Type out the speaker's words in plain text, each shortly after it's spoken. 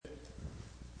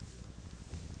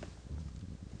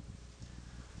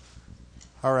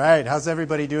All right, how's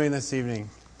everybody doing this evening?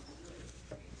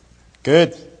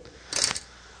 Good.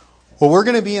 Well, we're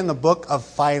going to be in the book of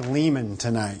Philemon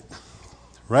tonight,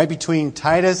 right between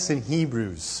Titus and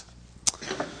Hebrews.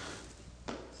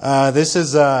 This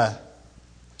is a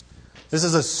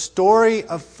story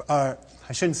of, I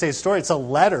shouldn't say a story, it's a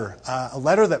letter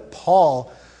that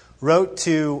Paul wrote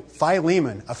to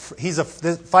Philemon.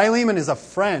 Philemon is a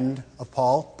friend of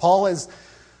Paul.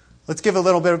 Let's give a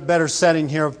little bit better setting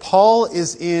here. Paul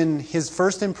is in his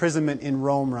first imprisonment in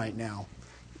Rome right now.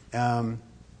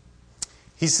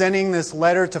 He's sending this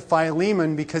letter to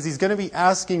Philemon because he's going to be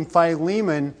asking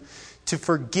Philemon to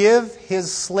forgive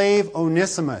his slave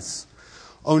Onesimus.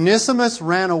 Onesimus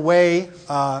ran away,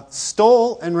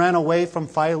 stole and ran away from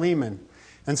Philemon,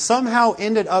 and somehow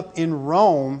ended up in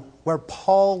Rome where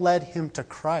Paul led him to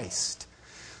Christ.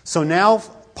 So now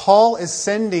Paul is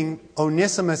sending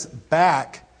Onesimus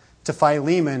back to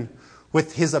Philemon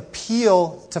with his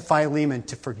appeal to Philemon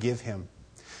to forgive him.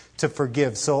 To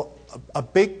forgive. So a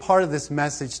big part of this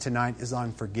message tonight is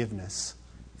on forgiveness.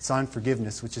 It's on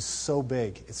forgiveness, which is so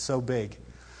big. It's so big.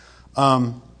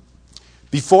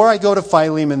 Before I go to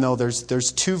Philemon, though,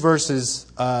 there's two verses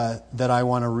that I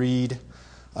want to read.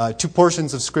 Two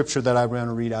portions of Scripture that I want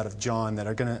to read out of John that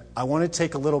I want to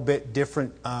take a little bit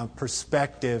different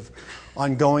perspective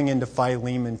on going into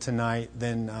Philemon tonight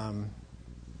than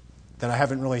that I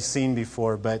haven't really seen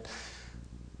before. But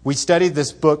we studied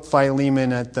this book,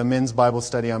 Philemon, at the men's Bible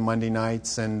study on Monday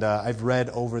nights, and I've read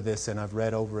over this, and I've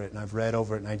read over it, and I've read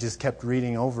over it, and I just kept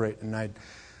reading over it, and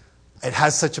it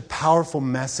has such a powerful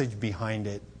message behind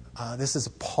it. This is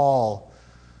Paul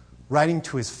writing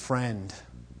to his friend.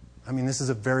 I mean, this is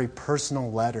a very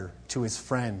personal letter to his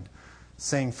friend,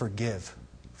 saying, "Forgive,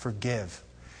 forgive."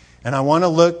 And I want to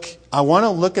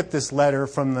look at this letter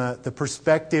from the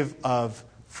perspective of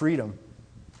freedom.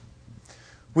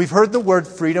 We've heard the word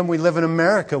freedom. We live in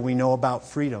America. We know about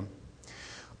freedom.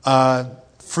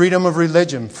 Freedom of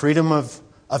religion, freedom of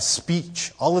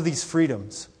speech, all of these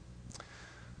freedoms.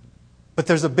 But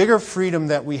there's a bigger freedom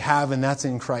that we have, and that's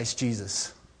in Christ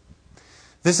Jesus.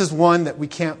 This is one that we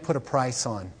can't put a price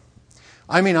on.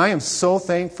 I mean, I am so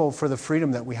thankful for the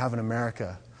freedom that we have in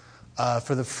America.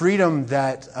 For the freedom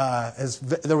that,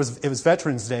 it was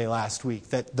Veterans Day last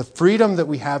week, that the freedom that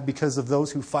we have because of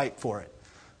those who fight for it.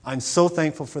 I'm so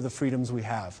thankful for the freedoms we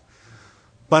have.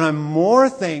 But I'm more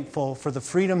thankful for the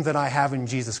freedom that I have in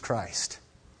Jesus Christ.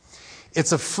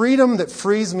 It's a freedom that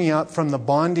frees me up from the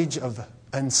bondage of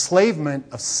enslavement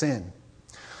of sin.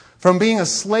 From being a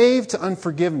slave to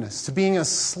unforgiveness, to being a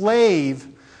slave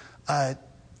to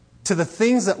the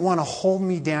things that want to hold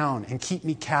me down and keep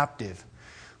me captive.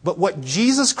 But what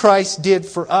Jesus Christ did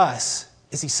for us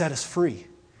is He set us free.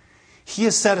 He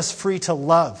has set us free to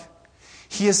love.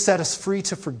 He has set us free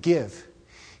to forgive.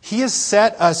 He has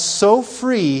set us so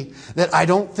free that I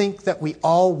don't think that we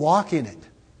all walk in it.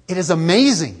 It is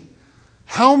amazing.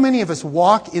 How many of us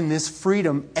walk in this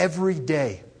freedom every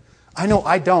day? I know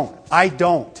I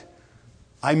don't.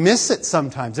 I miss it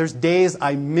sometimes. There's days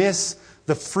I miss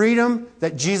the freedom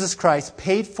that Jesus Christ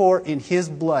paid for in His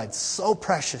blood. So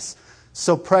precious.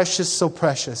 So precious, so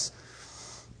precious.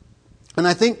 And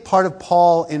I think part of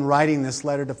Paul in writing this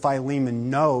letter to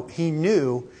Philemon, he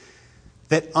knew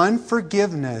that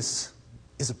unforgiveness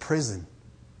is a prison.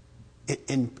 It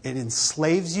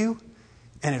enslaves you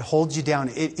and it holds you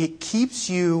down. It keeps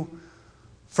you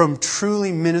from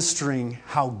truly ministering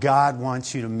how God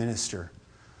wants you to minister.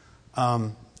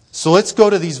 So let's go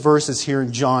to these verses here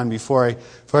in John before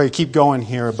I keep going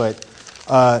here. But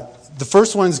the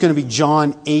first one is going to be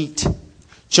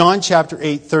John chapter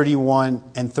 8, 31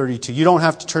 and 32. You don't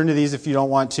have to turn to these if you don't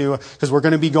want to, because we're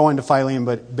going to be going to Philemon,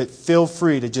 but feel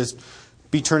free to just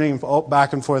be turning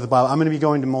back and forth the Bible. I'm going to be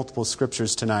going to multiple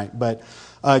scriptures tonight. But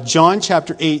John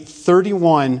chapter 8,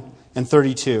 31 and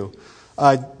 32.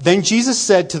 Then Jesus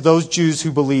said to those Jews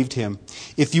who believed Him,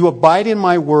 "If you abide in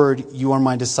my word, you are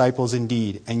my disciples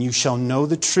indeed, and you shall know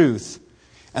the truth,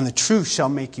 and the truth shall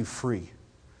make you free."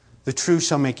 The truth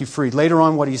shall make you free. Later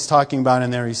on, what he's talking about in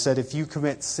there, he said, if you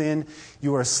commit sin,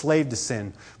 you are a slave to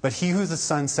sin. But he who the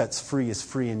Son sets free is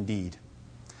free indeed.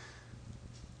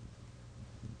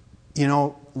 You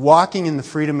know, walking in the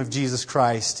freedom of Jesus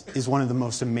Christ is one of the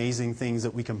most amazing things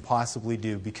that we can possibly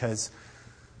do, because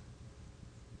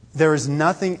there is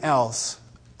nothing else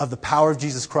of the power of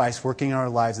Jesus Christ working in our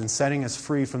lives and setting us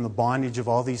free from the bondage of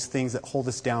all these things that hold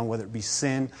us down, whether it be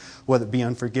sin, whether it be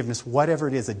unforgiveness, whatever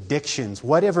it is, addictions,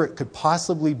 whatever it could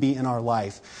possibly be in our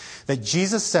life, that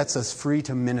Jesus sets us free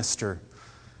to minister.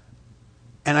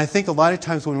 And I think a lot of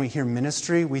times when we hear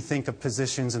ministry, we think of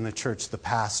positions in the church, the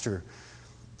pastor,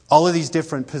 all of these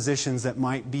different positions that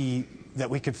might be that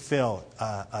we could fill,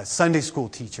 a Sunday school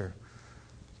teacher.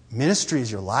 Ministry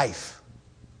is your life.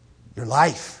 Your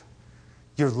life.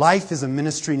 Your life is a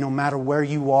ministry no matter where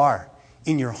you are.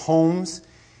 In your homes,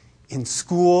 in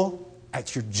school,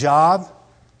 at your job,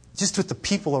 just with the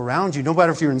people around you. No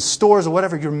matter if you're in stores or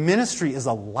whatever, your ministry is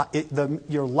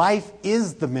your life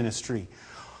is the ministry.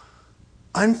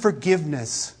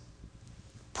 Unforgiveness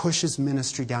pushes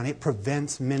ministry down. It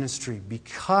prevents ministry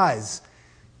because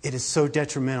it is so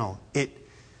detrimental.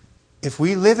 If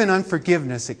we live in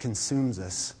unforgiveness, it consumes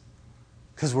us.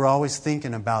 Because we're always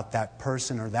thinking about that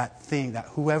person or that thing, that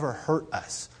whoever hurt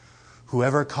us,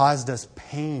 whoever caused us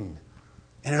pain.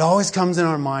 And it always comes in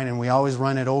our mind and we always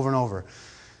run it over and over.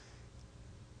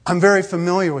 I'm very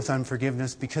familiar with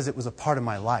unforgiveness because it was a part of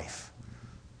my life.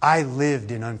 I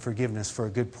lived in unforgiveness for a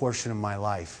good portion of my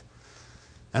life.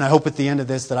 And I hope at the end of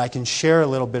this that I can share a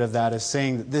little bit of that as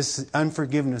saying that this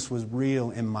unforgiveness was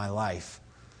real in my life.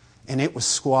 And it was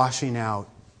squashing out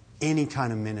any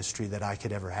kind of ministry that I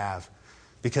could ever have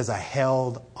because I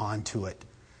held on to it.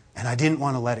 And I didn't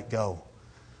want to let it go.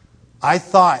 I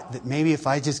thought that maybe if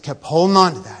I just kept holding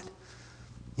on to that,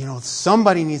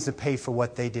 somebody needs to pay for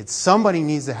what they did. Somebody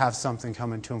needs to have something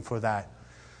coming to them for that.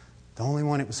 The only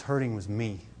one it was hurting was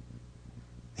me.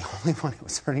 The only one it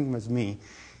was hurting was me.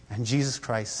 And Jesus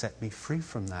Christ set me free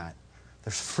from that.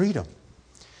 There's freedom.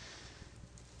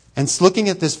 And looking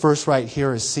at this verse right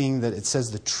here is seeing that it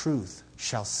says the truth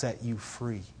shall set you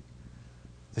free.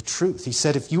 The truth. He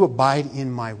said, if you abide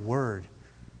in my word,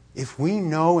 if we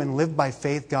know and live by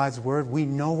faith God's word, we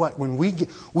know what,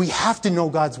 we have to know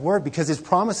God's word because his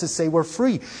promises say we're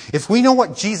free. If we know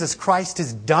what Jesus Christ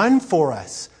has done for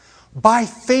us, by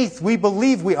faith we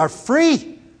believe we are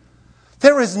free.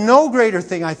 There is no greater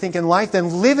thing, I think, in life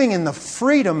than living in the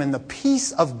freedom and the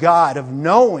peace of God, of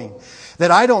knowing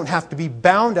that I don't have to be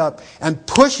bound up and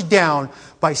pushed down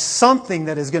by something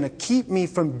that is going to keep me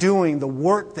from doing the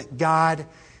work that God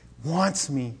wants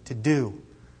me to do.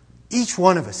 Each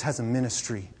one of us has a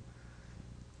ministry.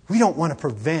 We don't want to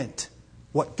prevent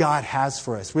what God has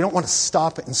for us. We don't want to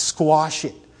stop it and squash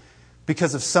it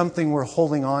because of something we're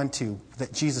holding on to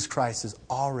that Jesus Christ has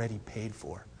already paid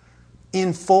for.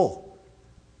 In full.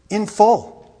 In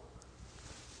full.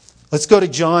 Let's go to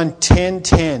John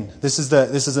 10:10. This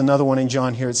is another one in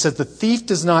John here. It says, the thief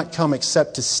does not come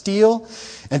except to steal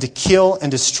and to kill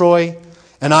and destroy.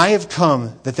 And I have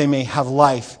come that they may have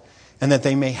life and that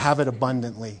they may have it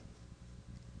abundantly.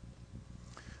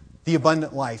 The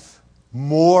abundant life.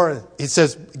 More, it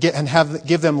says,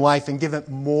 give them life and give it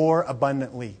more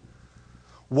abundantly.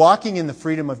 Walking in the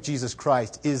freedom of Jesus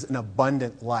Christ is an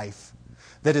abundant life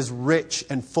that is rich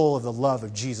and full of the love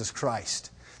of Jesus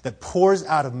Christ. That pours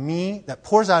out of me, that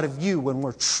pours out of you when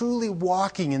we're truly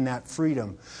walking in that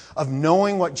freedom of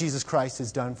knowing what Jesus Christ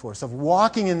has done for us. Of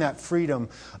walking in that freedom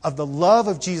of the love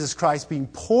of Jesus Christ being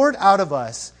poured out of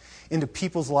us into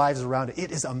people's lives around it.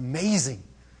 It is amazing.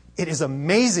 It is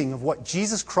amazing of what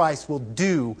Jesus Christ will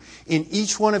do in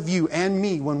each one of you and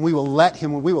me when we will let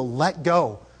him, when we will let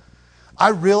go. I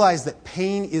realize that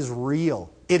pain is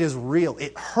real. It is real.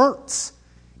 It hurts.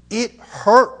 It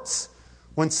hurts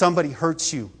when somebody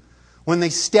hurts you. When they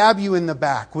stab you in the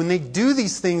back. When they do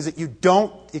these things that you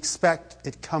don't expect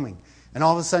it coming. And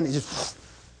all of a sudden it just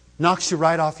knocks you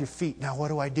right off your feet. Now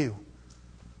what do?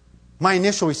 My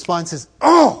initial response is,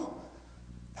 oh,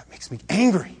 that makes me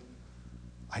angry.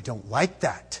 I don't like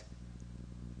that.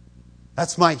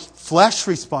 That's my flesh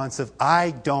response of,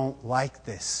 I don't like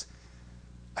this.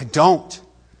 I don't.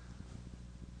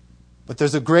 But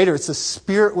there's it's a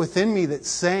spirit within me that's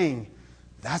saying,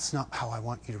 that's not how I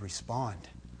want you to respond.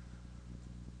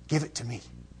 Give it to me.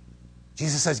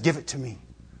 Jesus says, give it to me.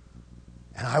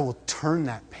 And I will turn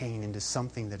that pain into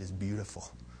something that is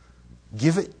beautiful.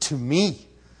 Give it to me.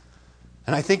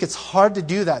 And I think it's hard to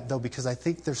do that, though, because I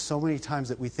think there's so many times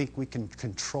that we think we can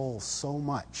control so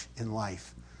much in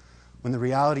life. When the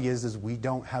reality is we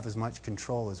don't have as much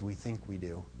control as we think we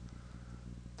do.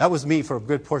 That was me for a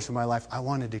good portion of my life. I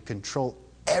wanted to control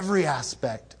every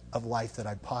aspect of life that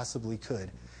I possibly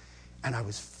could. And I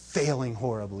was failing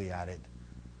horribly at it.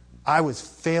 I was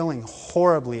failing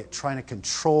horribly at trying to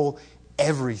control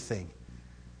everything.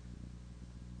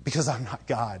 Because I'm not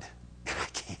God. And I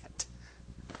can't.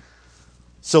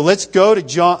 So let's go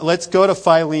to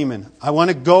Philemon. I want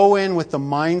to go in with the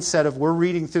mindset of we're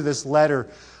reading through this letter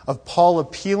of Paul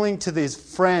appealing to his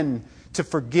friend to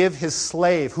forgive his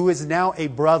slave, who is now a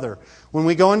brother. When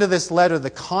we go into this letter, the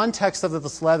context of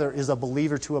this letter is a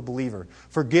believer to a believer.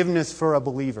 Forgiveness for a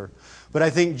believer. But I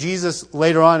think Jesus,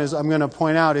 later on, as I'm going to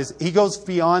point out, is he goes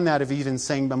beyond that of even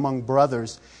saying among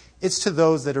brothers. It's to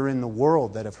those that are in the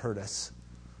world that have hurt us.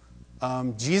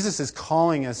 Jesus is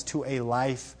calling us to a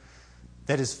life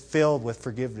that is filled with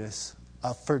forgiveness.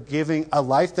 A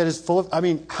life that is full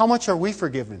of, how much are we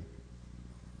forgiven?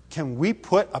 Can we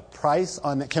put a price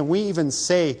on that? Can we even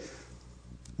say,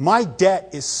 my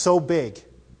debt is so big,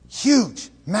 huge,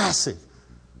 massive,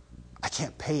 I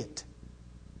can't pay it?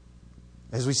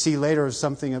 As we see later,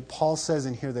 something that Paul says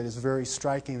in here that is very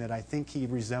striking, that I think he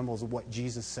resembles what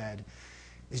Jesus said,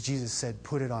 is Jesus said,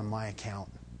 put it on my account.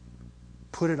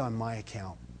 Put it on my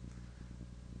account.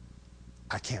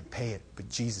 I can't pay it, but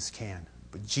Jesus can.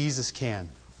 But Jesus can.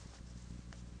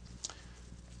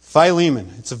 Philemon.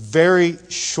 It's a very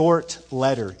short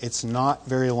letter. It's not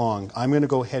very long. I'm going to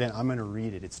go ahead and I'm going to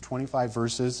read it. It's 25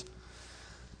 verses.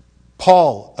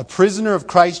 Paul, a prisoner of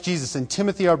Christ Jesus, and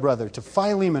Timothy our brother, to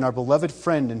Philemon our beloved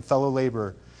friend and fellow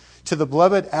laborer, to the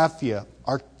beloved Apphia,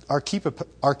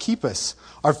 Archippus,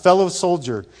 our fellow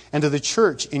soldier, and to the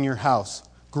church in your house.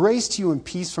 Grace to you and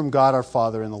peace from God our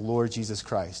Father and the Lord Jesus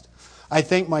Christ. I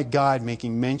thank my God,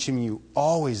 making mention of you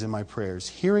always in my prayers,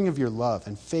 hearing of your love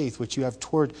and faith which you have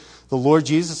toward the Lord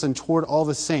Jesus and toward all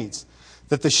the saints,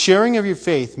 that the sharing of your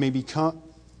faith may become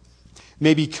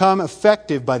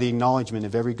effective by the acknowledgement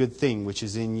of every good thing which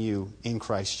is in you in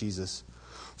Christ Jesus.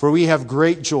 For we have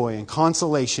great joy and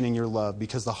consolation in your love,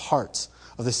 because the hearts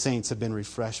of the saints have been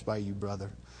refreshed by you,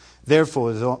 brother.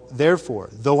 Therefore,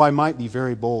 though I might be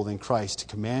very bold in Christ to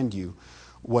command you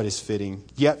what is fitting,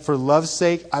 yet for love's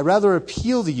sake I rather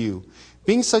appeal to you,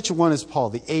 being such a one as Paul,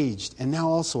 the aged, and now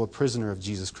also a prisoner of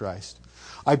Jesus Christ.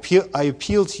 I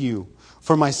appeal to you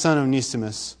for my son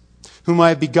Onesimus, whom I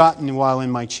have begotten while in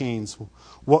my chains,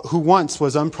 who once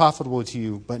was unprofitable to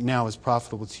you, but now is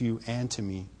profitable to you and to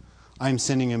me. I am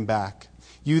sending him back.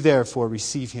 You therefore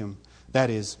receive him, that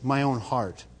is, my own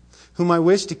heart, whom I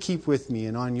wish to keep with me,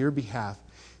 and on your behalf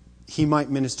he might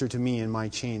minister to me in my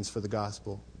chains for the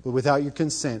gospel. But without your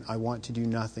consent I want to do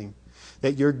nothing,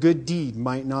 that your good deed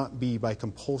might not be by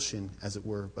compulsion, as it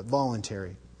were, but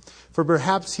voluntary. For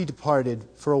perhaps he departed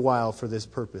for a while for this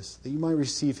purpose, that you might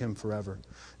receive him forever,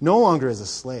 no longer as a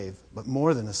slave, but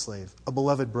more than a slave, a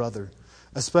beloved brother,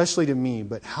 especially to me,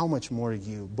 but how much more to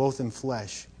you, both in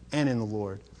flesh and in the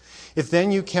Lord. If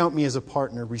then you count me as a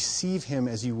partner, receive him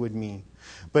as you would me.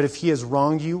 But if he has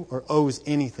wronged you or owes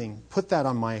anything, put that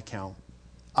on my account.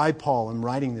 I, Paul, am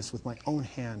writing this with my own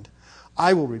hand.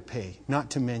 I will repay,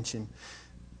 not to mention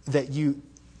that you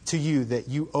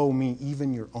owe me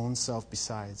even your own self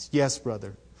besides. Yes,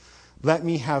 brother, let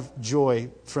me have joy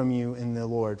from you in the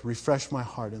Lord. Refresh my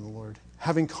heart in the Lord.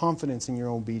 Having confidence in your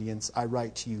obedience, I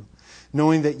write to you,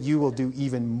 knowing that you will do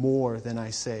even more than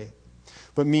I say.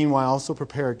 But meanwhile, also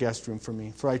prepare a guest room for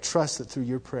me, for I trust that through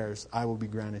your prayers I will be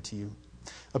granted to you.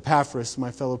 Epaphras,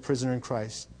 my fellow prisoner in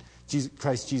Christ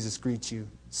Jesus greets you.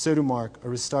 So do Mark,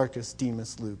 Aristarchus,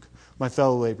 Demas, Luke, my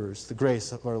fellow laborers. The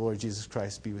grace of our Lord Jesus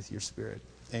Christ be with your spirit.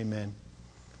 Amen.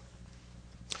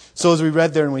 So as we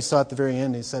read there and we saw at the very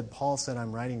end, Paul said,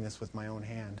 I'm writing this with my own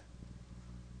hand.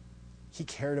 He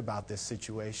cared about this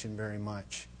situation very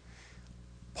much.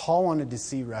 Paul wanted to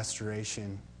see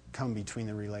restoration come between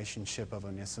the relationship of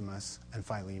Onesimus and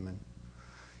Philemon.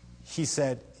 He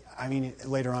said,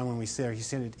 later on when we see there, he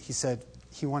said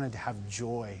he wanted to have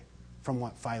joy from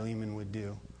what Philemon would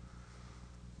do.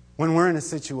 When we're in a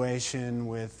situation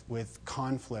with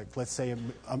conflict, let's say,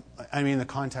 the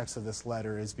context of this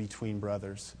letter is between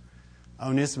brothers.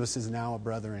 Onesimus is now a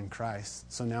brother in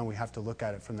Christ, so now we have to look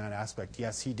at it from that aspect.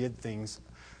 Yes, he did things,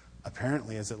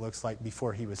 apparently, as it looks like,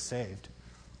 before he was saved.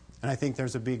 And I think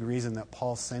there's a big reason that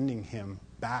Paul's sending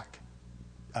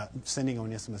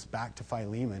Onesimus back to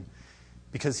Philemon,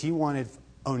 because he wanted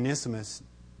Onesimus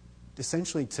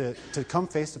essentially to come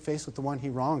face to face with the one he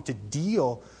wronged, to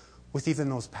deal with even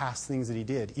those past things that he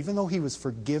did. Even though he was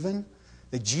forgiven,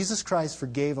 that Jesus Christ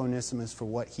forgave Onesimus for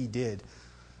what he did,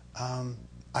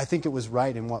 I think it was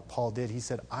right in what Paul did. He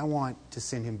said, I want to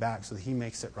send him back so that he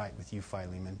makes it right with you,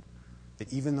 Philemon.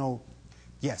 That even though,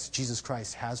 yes, Jesus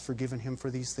Christ has forgiven him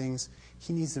for these things,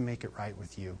 he needs to make it right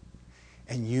with you.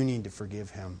 And you need to forgive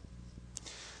him.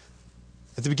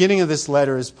 At the beginning of this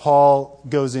letter, as Paul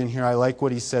goes in here, I like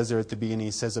what he says there at the beginning.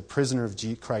 He says, a prisoner of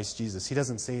Christ Jesus. He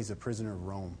doesn't say he's a prisoner of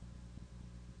Rome.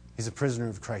 He's a prisoner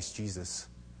of Christ Jesus.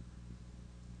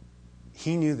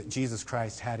 He knew that Jesus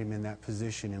Christ had him in that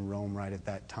position in Rome right at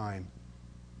that time.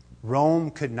 Rome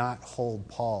could not hold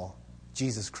Paul.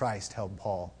 Jesus Christ held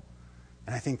Paul.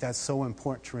 And I think that's so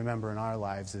important to remember in our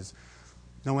lives, is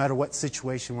no matter what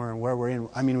situation we're in, where we're in.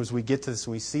 As we get to this,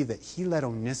 we see that he led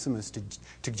Onesimus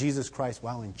to Jesus Christ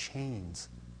while in chains.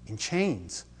 In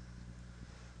chains.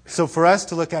 So for us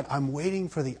to look at, I'm waiting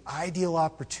for the ideal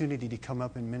opportunity to come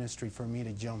up in ministry for me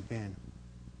to jump in.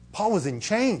 Paul was in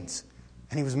chains.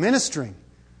 And he was ministering.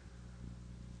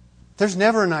 There's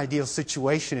never an ideal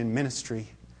situation in ministry.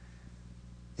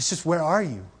 It's just, where are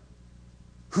you?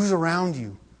 Who's around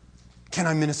you? Can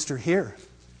I minister here?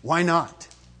 Why not?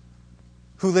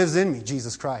 Who lives in me?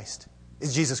 Jesus Christ.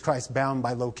 Is Jesus Christ bound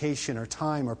by location or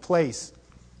time or place?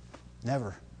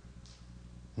 Never.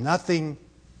 Nothing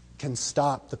can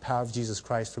stop the power of Jesus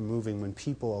Christ from moving when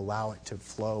people allow it to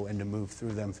flow and to move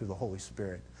through them through the Holy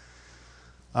Spirit.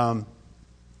 I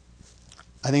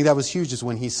think that was huge is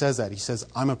when he says that. He says,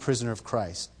 I'm a prisoner of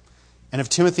Christ. And of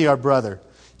Timothy, our brother,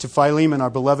 to Philemon,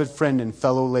 our beloved friend and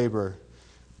fellow laborer.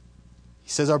 He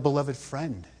says, our beloved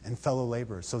friend and fellow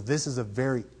laborer. So this is a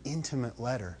very intimate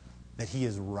letter that he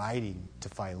is writing to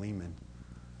Philemon.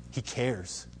 He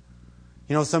cares.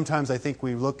 You know, sometimes I think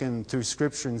we look in through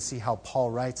Scripture and see how Paul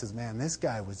writes as, man, this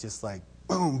guy was just like,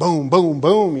 boom, boom, boom,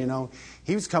 boom, you know.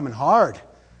 He was coming hard.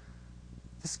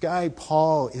 This guy,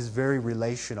 Paul, is very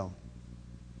relational.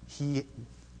 He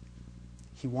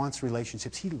wants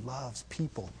relationships. He loves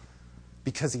people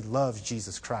because he loves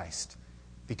Jesus Christ.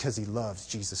 Because he loves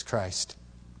Jesus Christ.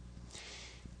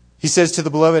 He says to the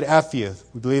beloved Apphia,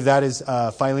 we believe that is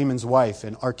Philemon's wife,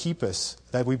 and Archippus,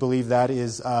 that we believe that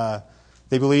is,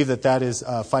 they believe that is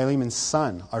Philemon's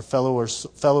son, our fellow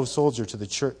soldier to the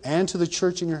church, and to the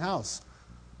church in your house.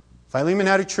 Philemon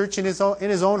had a church in his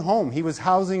own home. He was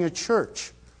housing a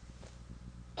church.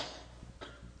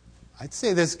 I'd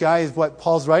say this guy is what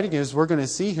Paul's writing is. We're going to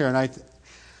see here, and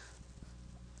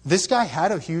this guy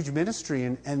had a huge ministry,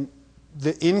 and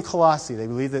in Colossae, they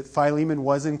believe that Philemon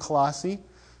was in Colossae.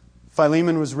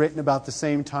 Philemon was written about the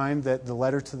same time that the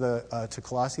letter to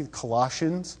Colossae,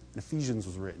 Colossians, and Ephesians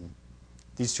was written.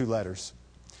 These two letters.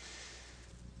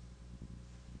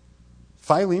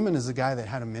 Philemon is a guy that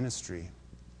had a ministry.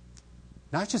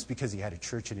 Not just because he had a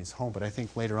church in his home, but I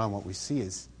think later on what we see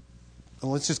is,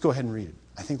 well, let's just go ahead and read it.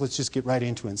 I think let's just get right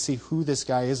into it and see who this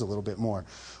guy is a little bit more.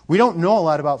 We don't know a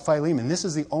lot about Philemon. This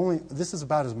is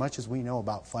about as much as we know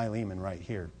about Philemon right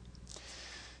here.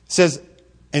 It says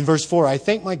in verse 4, I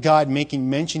thank my God making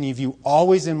mention of you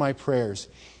always in my prayers,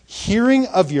 hearing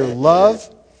of your love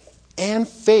and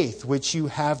faith which you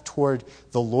have toward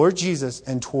the Lord Jesus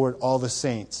and toward all the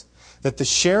saints, that the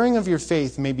sharing of your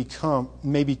faith may become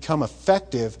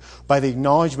effective by the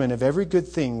acknowledgement of every good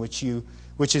thing which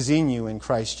is in you in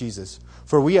Christ Jesus.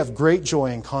 For we have great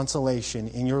joy and consolation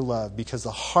in your love, because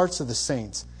the hearts of the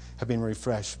saints have been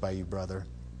refreshed by you, brother.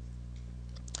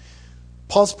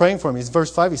 Paul's praying for me.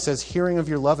 Verse 5, he says, hearing of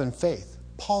your love and faith.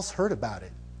 Paul's heard about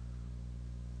it.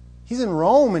 He's in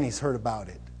Rome and he's heard about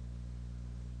it.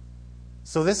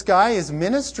 So this guy is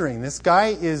ministering. This guy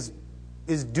is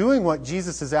doing what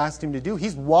Jesus has asked him to do.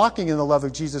 He's walking in the love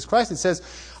of Jesus Christ. It says,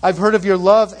 I've heard of your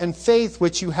love and faith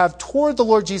which you have toward the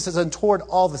Lord Jesus and toward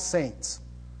all the saints.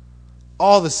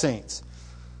 All the saints.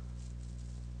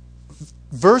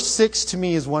 Verse 6 to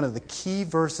me is one of the key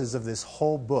verses of this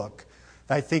whole book.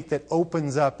 I think that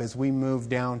opens up as we move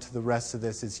down to the rest of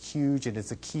this. Is huge, and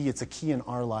it's a key in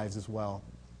our lives as well.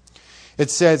 It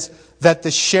says that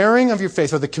the sharing of your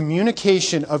faith, or the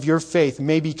communication of your faith,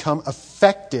 may become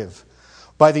effective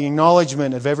by the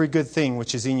acknowledgement of every good thing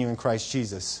which is in you in Christ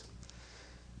Jesus.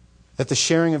 That the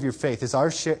sharing of your faith is our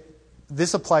share.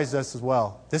 This applies to us as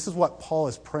well. This is what Paul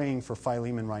is praying for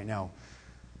Philemon right now.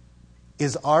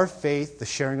 Is our faith, the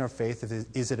sharing of our faith,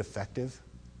 is it effective?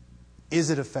 Is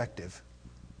it effective?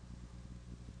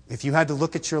 If you had to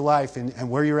look at your life and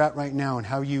where you're at right now and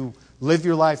how you live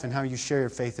your life and how you share your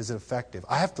faith, is it effective?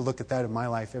 I have to look at that in my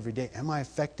life every day. Am I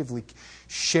effectively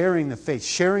sharing the faith,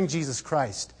 sharing Jesus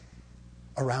Christ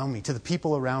around me, to the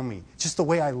people around me? Just the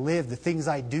way I live, the things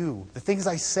I do, the things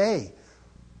I say,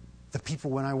 the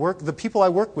people I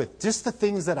work with, just the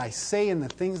things that I say and the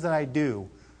things that I do.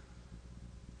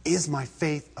 Is my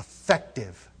faith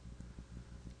effective?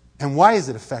 And why is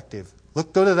it effective?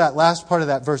 Go to that last part of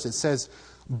that verse. It says,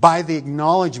 by the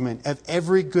acknowledgement of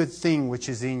every good thing which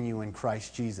is in you in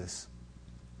Christ Jesus.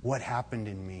 What happened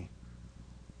in me?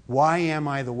 Why am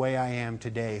I the way I am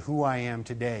today? Who I am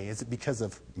today? Is it because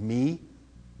of me?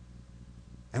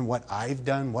 And what I've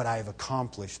done, what I've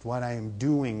accomplished, what I am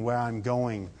doing, where I'm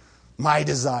going, my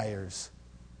desires?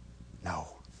 No.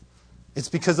 It's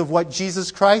because of what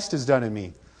Jesus Christ has done in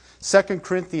me. 2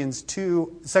 Corinthians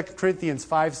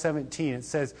 5:17, it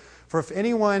says, for if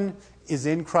anyone is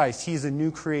in Christ, he is a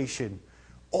new creation.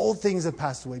 Old things have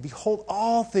passed away. Behold,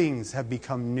 all things have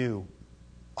become new.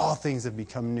 All things have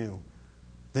become new.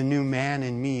 The new man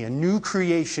in me, a new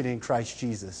creation in Christ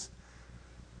Jesus.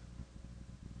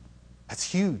 That's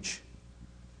huge.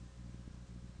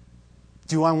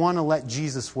 Do I want to let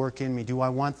Jesus work in me? Do I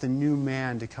want the new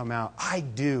man to come out? I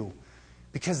do.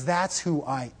 Because that's who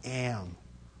I am.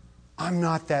 I'm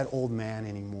not that old man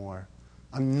anymore.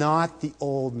 I'm not the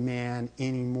old man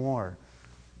anymore.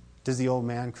 Does the old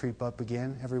man creep up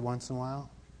again every once in a while?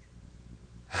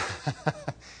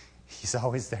 He's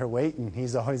always there waiting.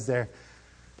 He's always there.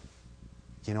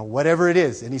 Whatever it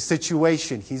is, any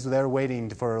situation, he's there waiting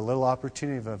for a little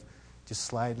opportunity of just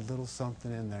slide a little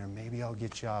something in there. Maybe I'll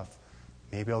get you off.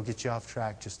 Maybe I'll get you off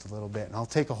track just a little bit. And I'll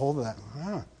take a hold of that.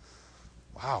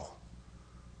 Wow.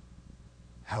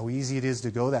 How easy it is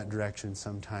to go that direction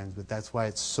sometimes. But that's why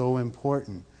it's so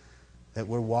important that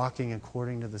we're walking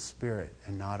according to the Spirit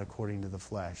and not according to the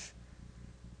flesh.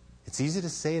 It's easy to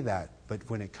say that, but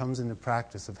when it comes into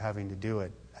practice of having to do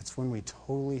it, that's when we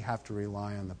totally have to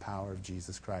rely on the power of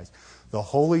Jesus Christ. The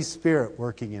Holy Spirit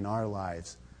working in our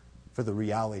lives for the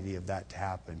reality of that to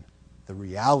happen. The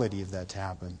reality of that to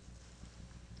happen.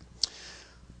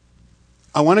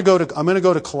 I'm going to go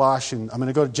to Colossians. I'm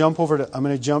going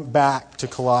to jump back to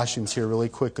Colossians here really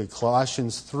quickly.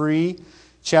 Colossians 3,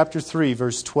 chapter 3,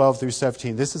 verse 12 through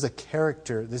 17. This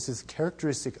is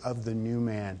characteristic of the new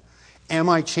man. Am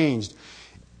I changed?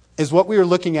 Is what we were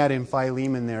looking at in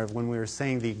Philemon there when we were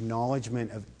saying the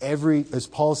acknowledgement of as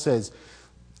Paul says,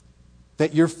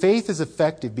 that your faith is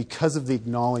effective because of the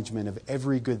acknowledgement of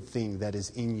every good thing that is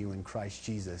in you in Christ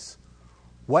Jesus.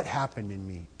 What happened in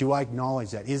me? Do I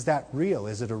acknowledge that? Is that real?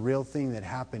 Is it a real thing that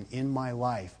happened in my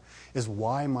life? Is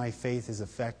why my faith is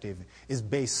effective? Is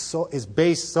based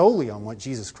solely on what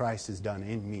Jesus Christ has done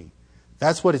in me.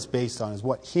 That's what it's based on, is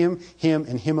what Him,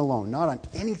 and Him alone. Not on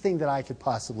anything that I could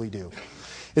possibly do.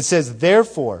 It says,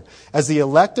 therefore, as the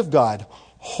elect of God,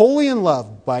 holy in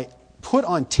love, put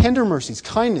on tender mercies,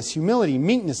 kindness, humility,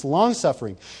 meekness,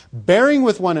 long-suffering, bearing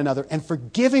with one another, and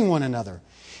forgiving one another.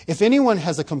 If anyone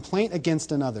has a complaint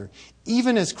against another,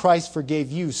 even as Christ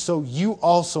forgave you, so you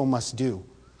also must do.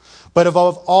 But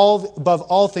above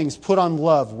all things, put on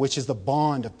love, which is the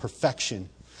bond of perfection.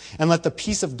 And let the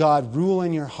peace of God rule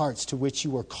in your hearts, to which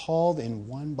you were called in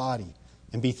one body.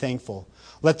 And be thankful.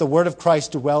 Let the word of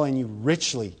Christ dwell in you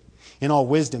richly, in all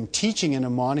wisdom, teaching and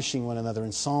admonishing one another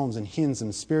in psalms and hymns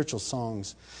and spiritual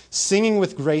songs, singing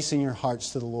with grace in your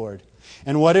hearts to the Lord.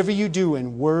 And whatever you do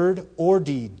in word or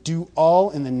deed, do all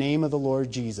in the name of the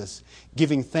Lord Jesus,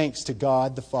 giving thanks to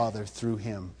God the Father through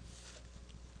Him.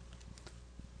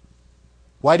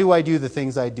 Why do I do the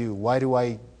things I do?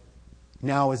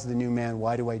 Now as the new man,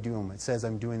 why do I do them? It says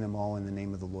I'm doing them all in the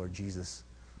name of the Lord Jesus.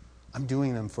 I'm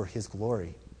doing them for His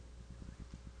glory.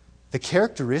 The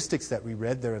characteristics that we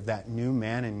read there of that new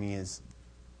man in me is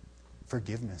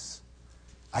forgiveness.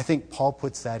 I think Paul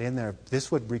puts that in there.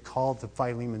 This would recall to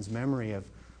Philemon's memory of,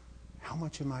 how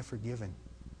much am I forgiven?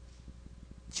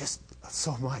 Just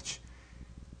so much.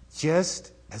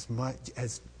 Just as much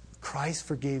as Christ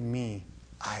forgave me,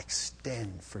 I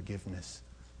extend forgiveness.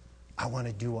 I want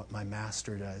to do what my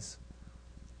master does.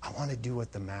 I want to do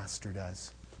what the master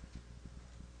does.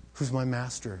 Who's my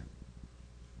master?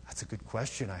 That's a good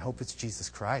question. I hope it's Jesus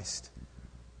Christ.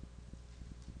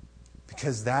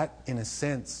 Because that, in a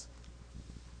sense,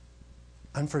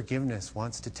 unforgiveness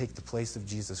wants to take the place of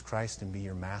Jesus Christ and be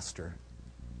your master.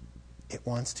 It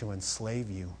wants to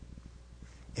enslave you.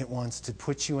 It wants to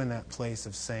put you in that place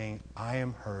of saying, I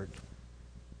am hurt,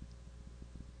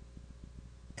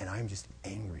 and I'm just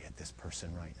angry at this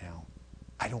person right now.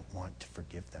 I don't want to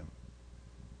forgive them.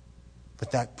 But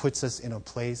that puts us in a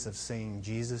place of saying,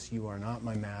 Jesus, you are not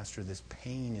my master. This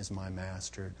pain is my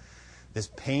master. This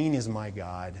pain is my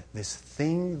God. This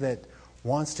thing that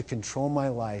wants to control my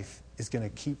life is going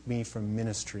to keep me from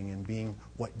ministering and being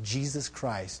what Jesus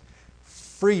Christ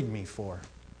freed me for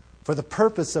the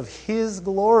purpose of His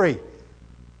glory.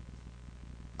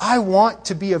 I want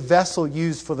to be a vessel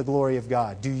used for the glory of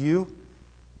God. Do you?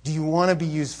 Do you want to be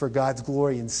used for God's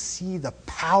glory and see the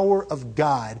power of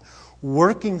God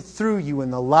working through you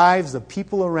in the lives of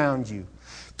people around you?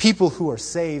 People who are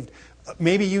saved.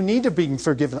 Maybe you need to be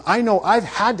forgiven. I know I've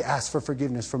had to ask for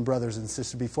forgiveness from brothers and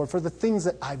sisters before for the things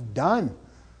that I've done.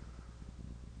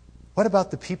 What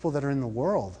about the people that are in the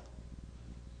world?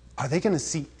 Are they going to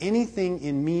see anything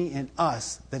in me and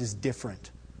us that is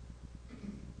different?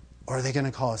 Or are they going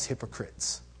to call us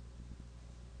hypocrites?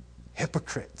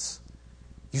 Hypocrites.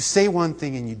 You say one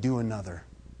thing and you do another.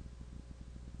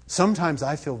 Sometimes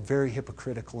I feel very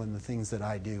hypocritical in the things that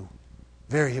I do.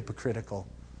 Very hypocritical.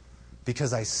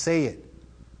 Because I say it,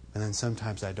 and then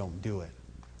sometimes I don't do it.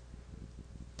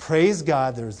 Praise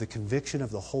God, there is the conviction of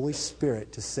the Holy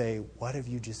Spirit to say, what have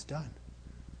you just done?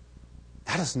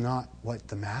 That is not what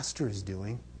the Master is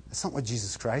doing. That's not what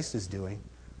Jesus Christ is doing.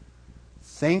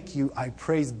 Thank you. I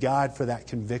praise God for that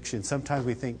conviction. Sometimes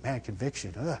we think, man,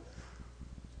 conviction.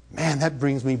 Man, that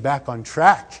brings me back on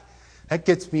track. That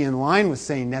gets me in line with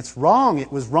saying, that's wrong.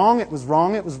 It was wrong. It was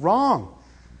wrong. It was wrong.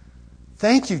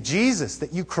 Thank you, Jesus,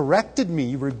 that you corrected me.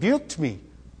 You rebuked me.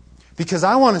 Because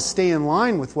I want to stay in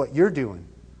line with what you're doing.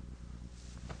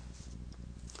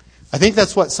 I think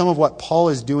that's what some of what Paul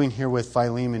is doing here with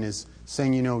Philemon is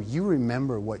saying, you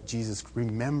remember what Jesus,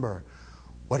 remember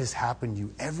what has happened to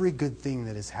you. Every good thing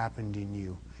that has happened in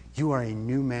you. You are a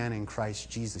new man in Christ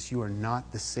Jesus. You are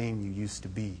not the same you used to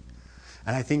be.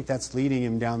 And I think that's leading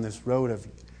him down this road of,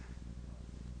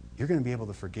 you're going to be able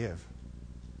to forgive.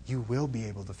 You will be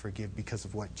able to forgive because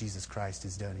of what Jesus Christ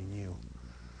has done in you.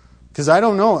 Because I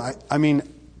don't know.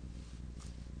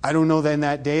 I don't know that in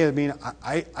that day.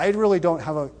 I really don't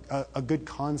have a good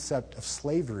concept of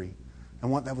slavery and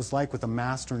what that was like with a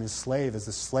master and his slave, as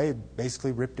the slave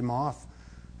basically ripped him off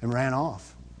and ran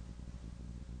off.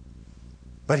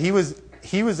 But he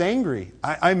was angry.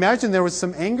 I imagine there was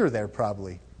some anger there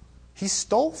probably. He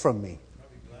stole from me.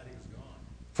 Probably glad he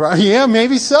was gone. Yeah,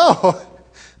 maybe so.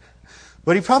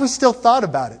 But he probably still thought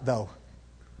about it, though.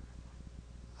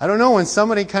 I don't know, when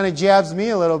somebody kind of jabs me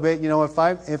a little bit,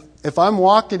 if I'm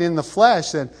walking in the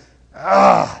flesh, then,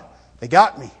 they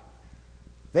got me.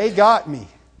 They got me.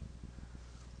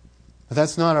 But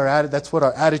that's not our attitude. That's what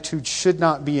our attitude should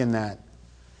not be in that.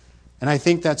 And I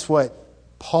think that's what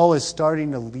Paul is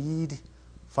starting to lead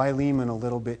Philemon a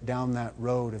little bit down that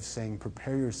road of saying,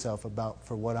 prepare yourself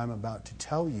for what I'm about to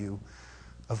tell you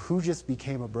of who just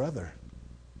became a brother.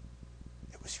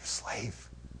 It was your slave,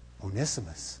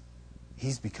 Onesimus.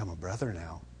 He's become a brother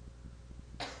now.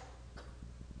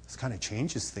 This kind of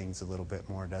changes things a little bit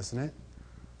more, doesn't it?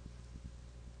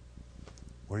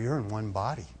 Where you're in one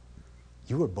body.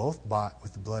 You were both bought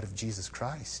with the blood of Jesus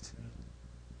Christ.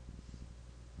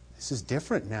 This is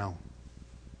different now.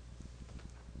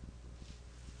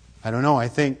 I don't know. I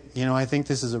think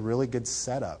this is a really good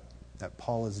setup that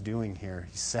Paul is doing here.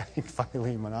 He's setting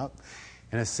Philemon up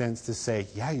in a sense to say,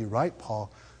 yeah, you're right,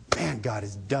 Paul. Man, God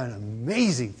has done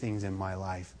amazing things in my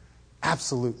life.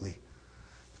 Absolutely.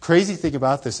 The crazy thing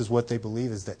about this is what they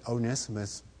believe is that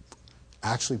Onesimus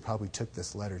actually probably took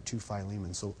this letter to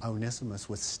Philemon. So Onesimus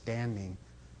was standing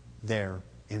there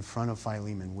in front of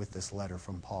Philemon with this letter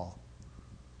from Paul.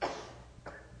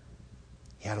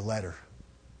 He had a letter.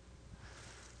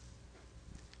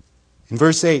 In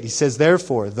verse 8, he says,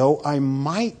 therefore, though I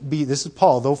might be, this is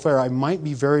Paul, though I might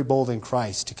be very bold in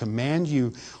Christ to command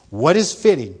you what is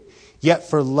fitting, yet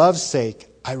for love's sake,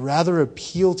 I rather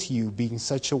appeal to you, being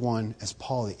such a one as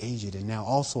Paul the aged, and now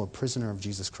also a prisoner of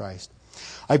Jesus Christ.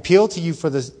 I appeal to you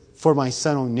for my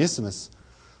son Onesimus,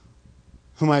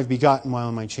 whom I have begotten while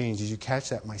in my chains. Did you catch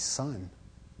that? My son.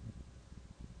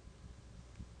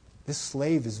 This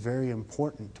slave is very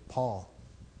important to Paul.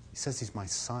 He says he's my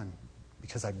son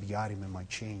because I begot him in my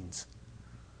chains.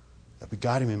 I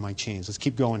begot him in my chains. Let's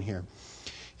keep going here.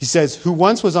 He says, who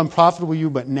once was unprofitable to you,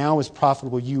 but now is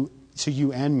profitable to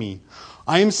you and me.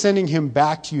 I am sending him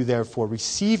back to you, therefore.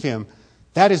 Receive him.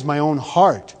 That is my own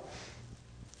heart.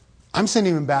 I'm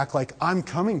sending him back like I'm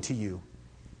coming to you.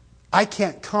 I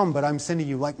can't come, but I'm sending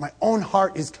you like my own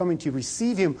heart is coming to you.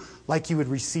 Receive him like you would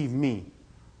receive me.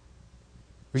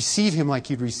 Receive him like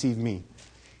you'd receive me.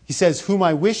 He says, whom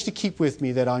I wish to keep with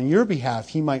me, that on your behalf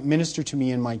he might minister to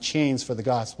me in my chains for the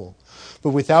gospel. But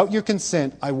without your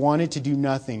consent I wanted to do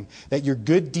nothing, that your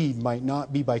good deed might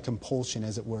not be by compulsion,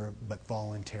 as it were, but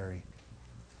voluntary.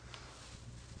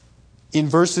 In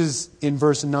verse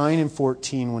 9 and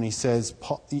 14, when he says,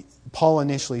 Paul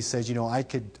initially says, I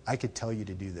could tell you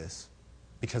to do this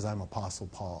because I'm Apostle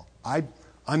Paul.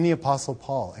 I'm the Apostle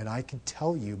Paul, and I could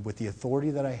tell you with the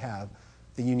authority that I have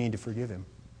that you need to forgive him.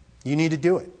 You need to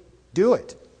do it. Do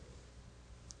it.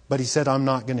 But he said, I'm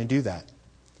not going to do that.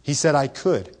 He said, I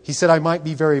could. He said, I might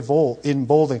be very bold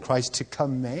in Christ to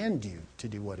command you to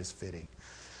do what is fitting.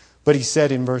 But he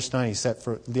said in verse 9, he said,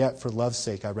 yet for love's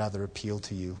sake, I'd rather appeal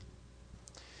to you.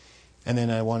 And then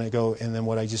I want to go, and then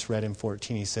what I just read in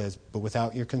 14, he says, but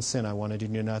without your consent, I want to do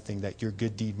nothing, that your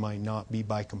good deed might not be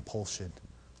by compulsion,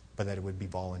 but that it would be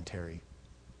voluntary.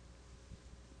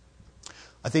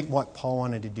 I think what Paul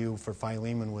wanted to do for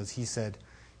Philemon was he said,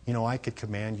 I could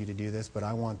command you to do this, but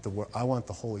I want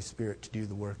the Holy Spirit to do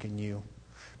the work in you.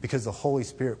 Because the Holy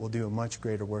Spirit will do a much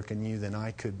greater work in you than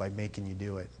I could by making you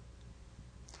do it.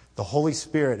 The Holy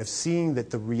Spirit, of seeing that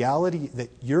the reality, that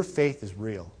your faith is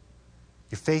real.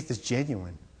 Your faith is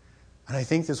genuine. And I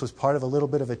think this was part of a little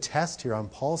bit of a test here on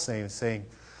Paul saying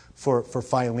for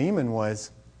Philemon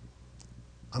was,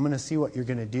 I'm going to see what you're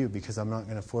going to do because I'm not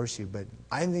going to force you. But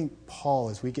I think Paul,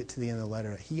 as we get to the end of the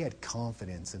letter, he had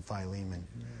confidence in Philemon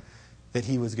that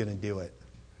he was going to do it.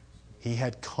 He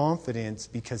had confidence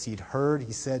because he'd heard.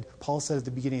 Paul said at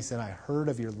the beginning, he said, I heard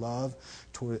of your love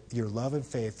and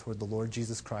faith toward the Lord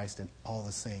Jesus Christ and all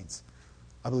the saints.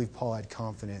 I believe Paul had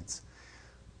confidence.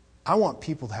 I want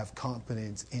people to have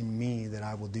confidence in me that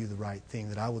I will do the right thing,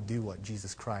 that I will do what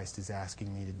Jesus Christ is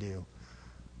asking me to do.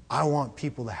 I want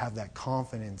people to have that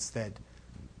confidence that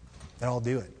I'll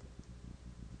do it,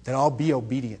 that I'll be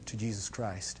obedient to Jesus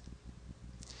Christ.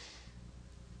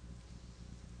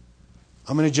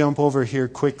 I'm going to jump over here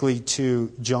quickly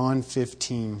to John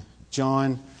 15.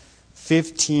 John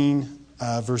 15,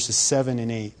 verses 7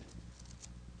 and 8.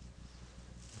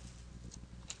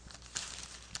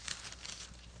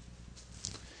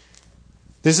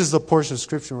 This is the portion of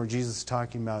Scripture where Jesus is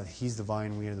talking about He's the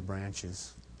vine, we are the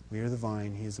branches. We are the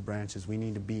vine, He is the branches. We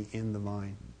need to be in the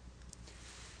vine.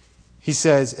 He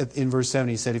says in verse 7,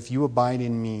 He said, if you abide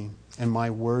in me and my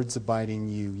words abide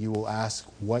in you, you will ask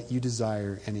what you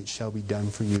desire and it shall be done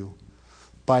for you.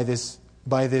 By this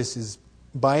my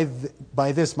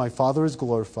Father is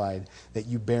glorified, that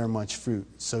you bear much fruit,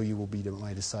 so you will be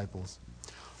my disciples.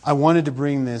 I wanted to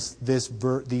bring these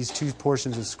two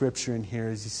portions of Scripture in here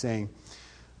as He's saying,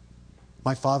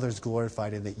 my Father is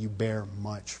glorified in that you bear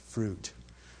much fruit.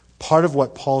 Part of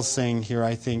what Paul's saying here,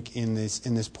 I think, in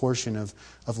this portion of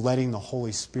letting the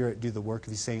Holy Spirit do the work,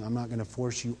 of He's saying, I'm not going to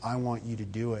force you, I want you to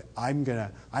do it. I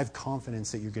have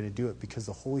confidence that you're going to do it because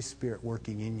the Holy Spirit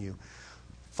working in you.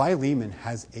 Philemon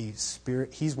has a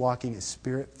spirit, he's walking a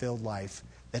Spirit-filled life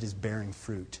that is bearing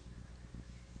fruit.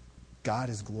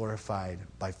 God is glorified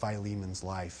by Philemon's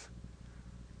life.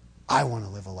 I want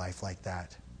to live a life like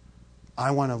that.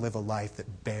 I want to live a life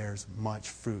that bears much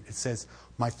fruit. It says,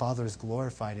 my Father is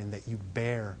glorified in that you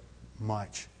bear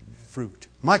much fruit.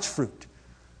 Much fruit.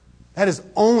 That is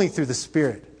only through the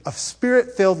Spirit. A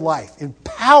Spirit-filled life,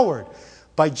 empowered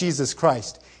by Jesus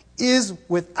Christ, is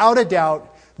without a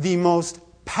doubt the most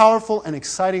powerful and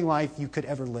exciting life you could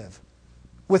ever live.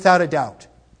 Without a doubt,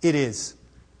 it is.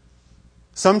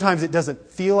 Sometimes it doesn't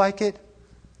feel like it,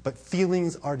 but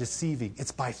feelings are deceiving.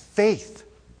 It's by faith,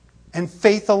 and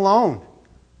faith alone.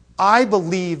 I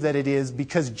believe that it is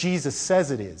because Jesus says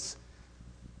it is.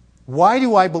 Why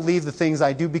do I believe the things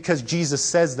I do? Because Jesus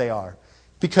says they are.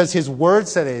 Because His Word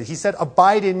said it is. He said,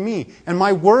 abide in me, and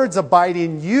my words abide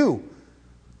in you.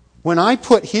 When I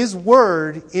put His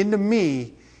Word into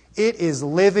me, it is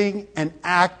living and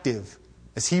active.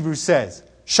 As Hebrews says,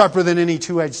 sharper than any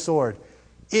two-edged sword.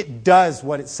 It does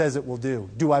what it says it will do.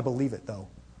 Do I believe it, though?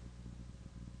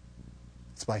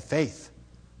 It's by faith.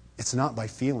 It's not by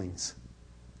feelings.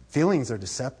 Feelings are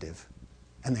deceptive,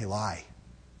 and they lie.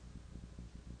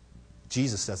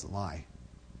 Jesus doesn't lie.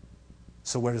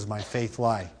 So where does my faith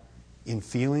lie? In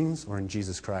feelings or in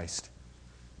Jesus Christ?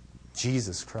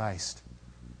 Jesus Christ.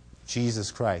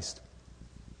 Jesus Christ.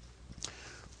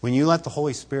 When you let the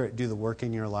Holy Spirit do the work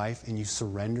in your life and you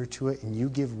surrender to it and you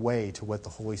give way to what the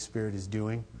Holy Spirit is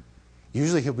doing,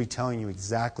 usually He'll be telling you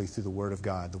exactly through the Word of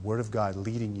God. The Word of God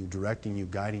leading you, directing you,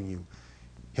 guiding you.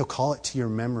 He'll call it to your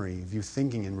memory of you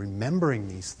thinking and remembering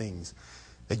these things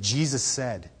that Jesus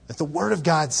said, that the Word of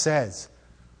God says.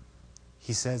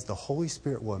 He says the Holy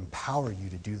Spirit will empower you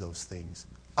to do those things.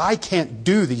 I can't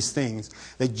do these things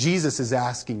that Jesus is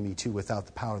asking me to without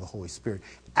the power of the Holy Spirit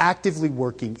actively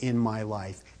working in my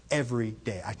life every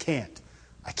day. I can't.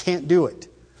 I can't do it.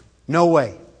 No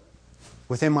way.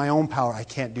 Within my own power, I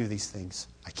can't do these things.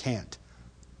 I can't.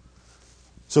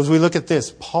 So as we look at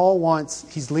this, Paul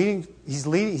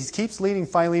he keeps leading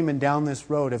Philemon down this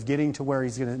road of getting to where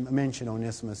he's going to mention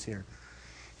Onesimus here.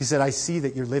 He said, I see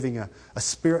that you're living a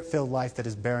Spirit-filled life that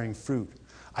is bearing fruit.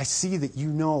 I see that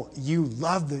you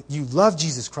love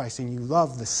Jesus Christ and you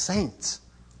love the saints.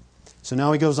 So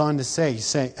now he goes on to say,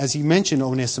 as he mentioned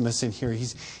Onesimus in here,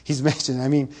 he's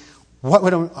mentioned, what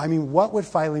would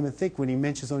Philemon think when he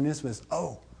mentions Onesimus?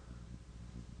 Oh,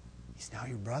 he's now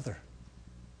your brother.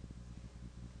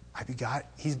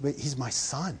 He's my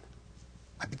son.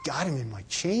 I begot him in my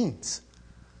chains.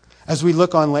 As we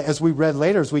read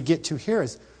later, as we get to here,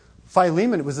 as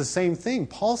Philemon, it was the same thing.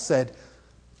 Paul said,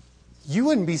 you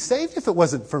wouldn't be saved if it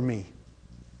wasn't for me.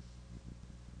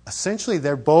 Essentially,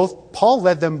 Paul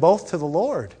led them both to the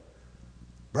Lord.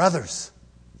 Brothers.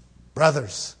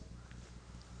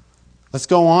 Let's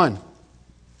go on.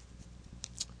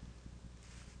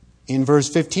 In verse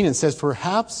 15 it says,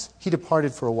 perhaps he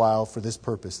departed for a while for this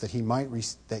purpose, that you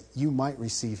might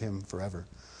receive him forever.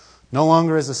 No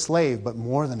longer as a slave, but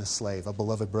more than a slave, a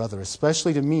beloved brother,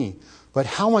 especially to me, but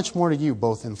how much more to you,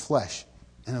 both in flesh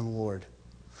and in the Lord.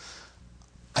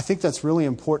 I think that's really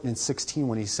important in 16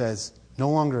 when he says, no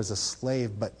longer as a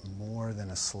slave, but more than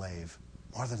a slave.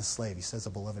 More than a slave. He says a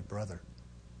beloved brother.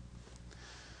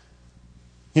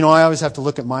 You know, I always have to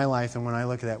look at my life, and when I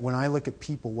look at that, when I look at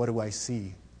people, what do I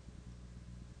see?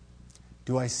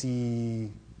 Do I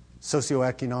see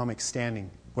socioeconomic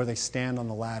standing, where they stand on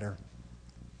the ladder?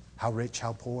 How rich,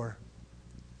 how poor?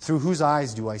 Through whose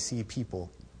eyes do I see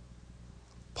people?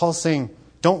 Paul's saying,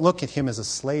 don't look at him as a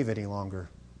slave any longer.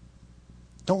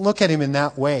 Don't look at him in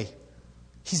that way.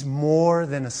 He's more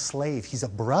than a slave. He's a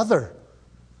brother.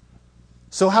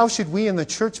 So how should we in the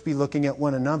church be looking at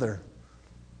one another?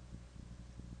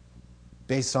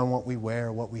 Based on what we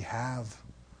wear, what we have,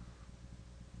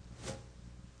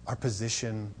 our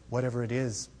position, whatever it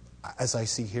is. As I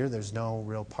see here, there's no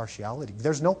real partiality.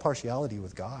 There's no partiality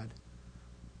with God.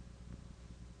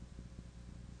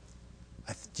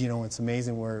 You know, it's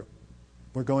amazing. We're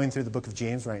going through the book of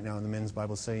James right now in the men's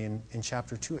Bible study. In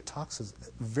chapter 2, it talks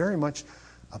very much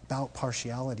about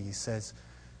partiality. He says,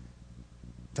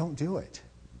 don't do it.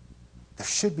 There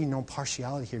should be no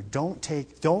partiality here.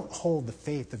 Don't hold the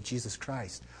faith of Jesus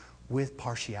Christ with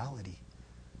partiality.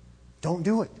 Don't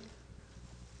do it.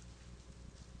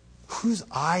 Whose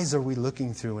eyes are we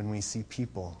looking through when we see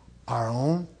people? Our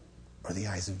own or the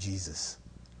eyes of Jesus?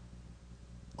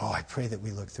 Oh, I pray that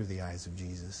we look through the eyes of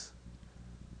Jesus.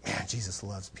 Man, Jesus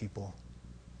loves people.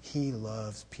 He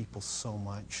loves people so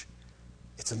much.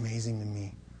 It's amazing to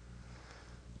me.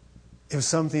 It was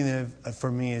something that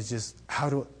for me is just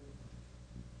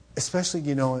especially,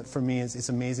 you know, for me, it's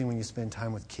amazing when you spend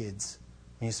time with kids.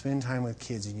 When you spend time with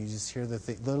kids and you just hear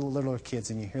the little kids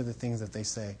and you hear the things that they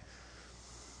say.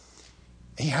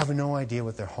 And you have no idea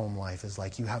what their home life is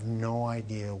like. You have no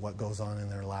idea what goes on in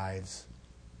their lives.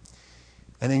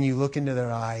 And then you look into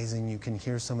their eyes and you can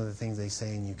hear some of the things they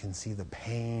say and you can see the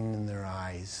pain in their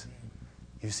eyes.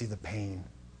 You see the pain.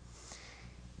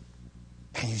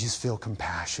 And you just feel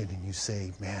compassion and you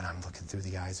say, man, I'm looking through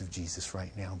the eyes of Jesus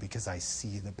right now because I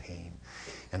see the pain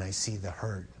and I see the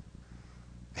hurt.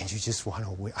 And I just want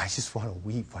to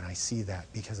weep when I see that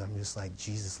because I'm just like,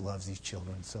 Jesus loves these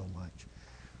children so much.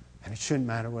 And it shouldn't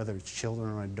matter whether it's children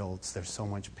or adults. There's so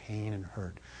much pain and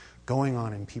hurt going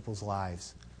on in people's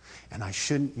lives. And I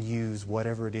shouldn't use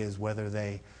whatever it is, whether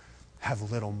they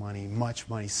have little money, much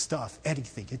money, stuff,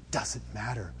 anything. It doesn't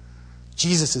matter.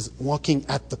 Jesus is looking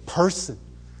at the person.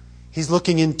 He's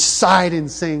looking inside and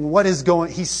saying,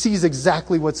 he sees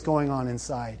exactly what's going on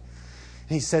inside. And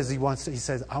he says,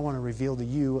 I want to reveal to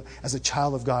you as a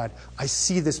child of God, I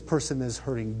see this person that is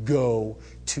hurting. Go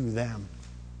to them.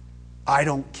 I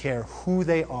don't care who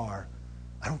they are.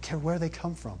 I don't care where they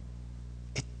come from.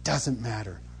 It doesn't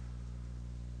matter.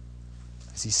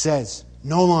 As he says,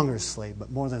 no longer a slave,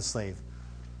 but more than a slave.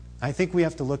 I think we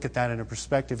have to look at that in a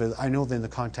perspective. I know that in the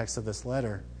context of this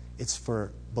letter, it's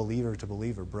for believer to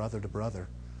believer, brother to brother.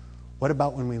 What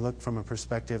about when we look from a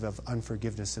perspective of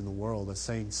unforgiveness in the world, of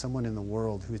saying someone in the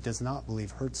world who does not believe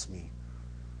hurts me?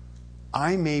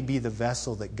 I may be the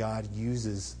vessel that God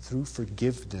uses through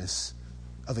forgiveness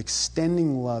of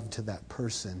extending love to that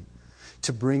person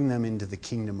to bring them into the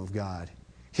kingdom of God.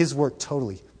 His work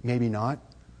totally, maybe not.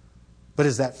 But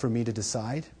is that for me to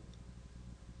decide?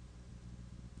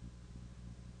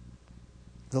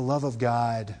 The love of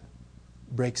God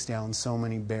breaks down so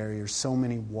many barriers, so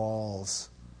many walls.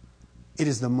 It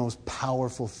is the most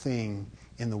powerful thing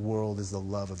in the world is the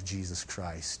love of Jesus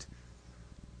Christ.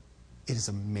 It is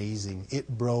amazing. It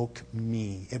broke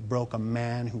me. It broke a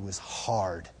man who was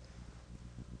hard,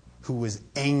 who was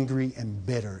angry and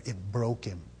bitter. It broke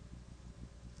him.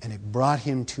 And it brought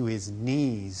him to his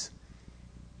knees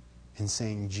and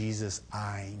saying, Jesus,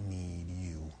 I need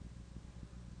you.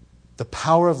 The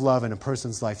power of love in a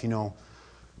person's life,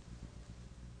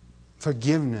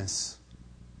 forgiveness.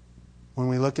 When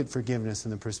we look at forgiveness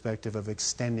in the perspective of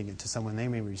extending it to someone, they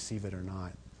may receive it or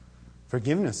not.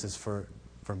 Forgiveness is for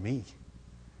me.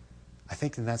 I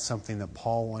think that's something that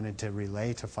Paul wanted to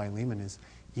relay to Philemon is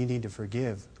you need to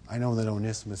forgive. I know that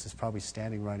Onesimus is probably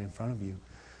standing right in front of you,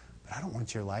 but I don't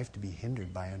want your life to be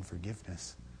hindered by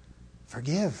unforgiveness.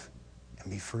 Forgive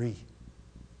and be free.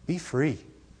 Be free.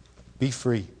 Be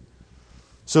free.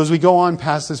 So as we go on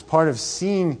past this part of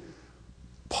seeing,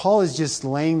 Paul is just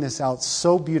laying this out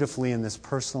so beautifully in this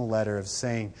personal letter of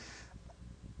saying,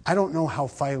 I don't know how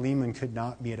Philemon could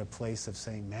not be at a place of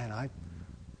saying, man,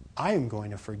 I am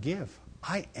going to forgive.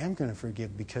 I am going to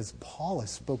forgive because Paul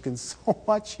has spoken so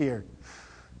much here.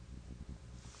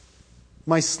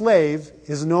 My slave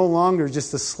is no longer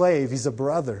just a slave. He's a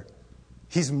brother.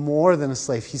 He's more than a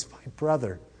slave. He's my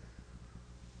brother.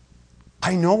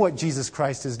 I know what Jesus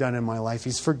Christ has done in my life.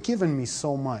 He's forgiven me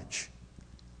so much.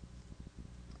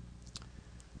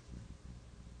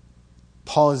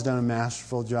 Paul has done a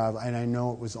masterful job, and I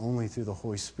know it was only through the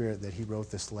Holy Spirit that he wrote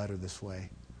this letter this way.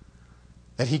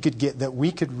 that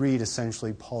we could read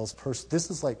essentially Paul's this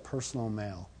is like personal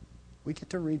mail. We get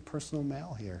to read personal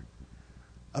mail here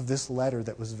of this letter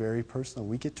that was very personal.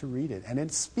 We get to read it, and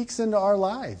it speaks into our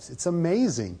lives. It's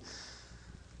amazing.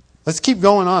 Let's keep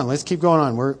going on.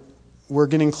 We're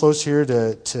getting close here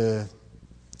to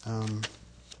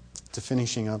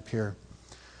finishing up here.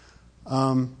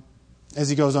 As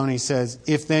he goes on, he says,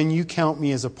 "If then you count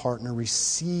me as a partner,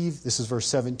 receive," this is verse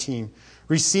 17,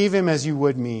 "receive him as you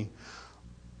would me.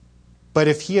 But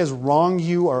if he has wronged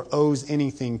you or owes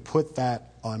anything, put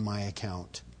that on my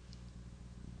account."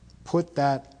 Put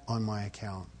that on my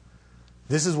account.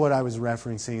 This is what I was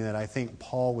referencing, that I think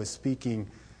Paul was speaking.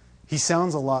 He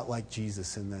sounds a lot like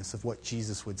Jesus in this, of what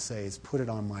Jesus would say is, put it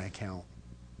on my account.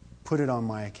 Put it on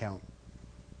my account.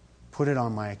 Put it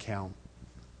on my account.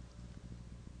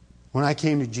 When I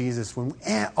came to Jesus, when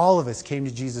all of us came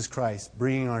to Jesus Christ,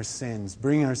 bringing our sins to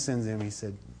him, he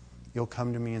said, "You'll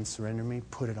come to me and surrender me?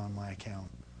 Put it on my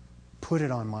account. Put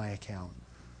it on my account."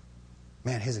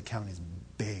 Man, his account is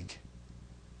big.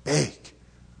 Big.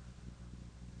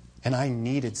 And I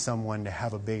needed someone to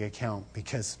have a big account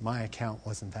because my account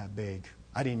wasn't that big.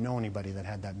 I didn't know anybody that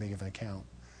had that big of an account.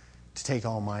 To take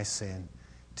all my sin,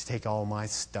 to take all my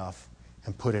stuff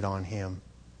and put it on him.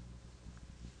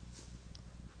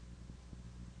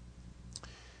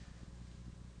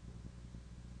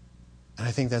 And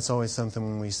I think that's always something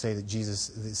when we say that Jesus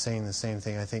is saying the same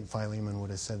thing. I think Philemon would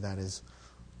have said that is,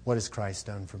 what has Christ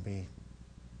done for me?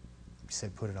 He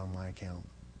said, put it on my account.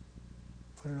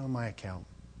 Put it on my account.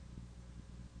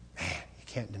 Man, you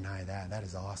can't deny that. That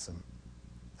is awesome.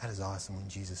 That is awesome when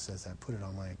Jesus says that. Put it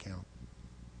on my account.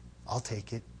 I'll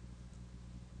take it.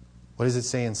 What does it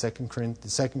say in 2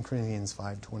 Corinthians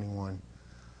 5:21?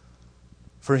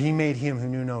 "For he made him who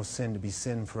knew no sin to be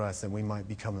sin for us, that we might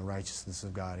become the righteousness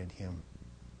of God in him."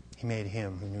 He made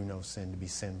him who knew no sin to be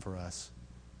sin for us.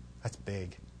 That's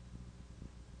big.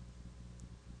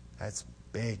 That's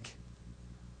big.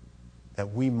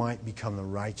 That we might become the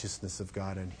righteousness of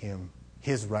God in him.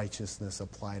 His righteousness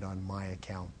applied on my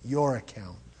account, your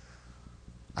account.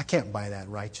 I can't buy that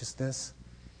righteousness.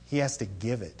 He has to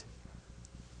give it.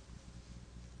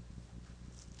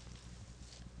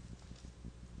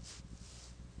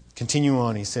 Continue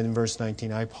on, he said in verse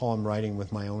 19, "I, Paul, am writing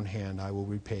with my own hand, I will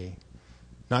repay.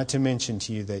 Not to mention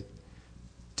to you that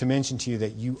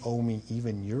you owe me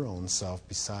even your own self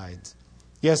besides.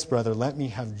 Yes, brother, let me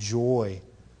have joy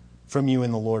from you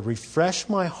in the Lord. Refresh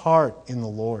my heart in the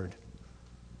Lord."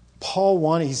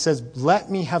 He says, let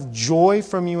me have joy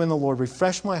from you in the Lord.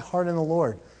 Refresh my heart in the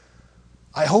Lord.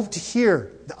 I want to hear,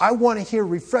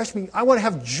 refresh me. I want to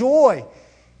have joy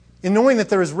in knowing that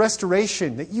there is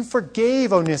restoration, that you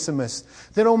forgave Onesimus,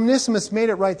 that Onesimus made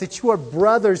it right, that you are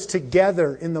brothers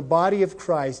together in the body of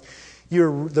Christ.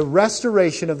 The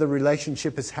restoration of the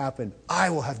relationship has happened.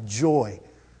 I will have joy.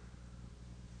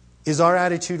 Is our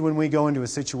attitude when we go into a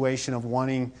situation of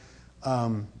wanting,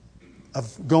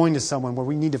 of going to someone where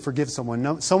we need to forgive someone?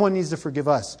 No, someone needs to forgive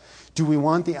us. Do we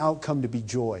want the outcome to be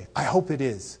joy? I hope it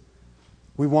is.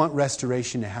 We want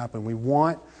restoration to happen. We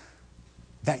want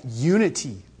that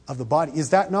unity of the body.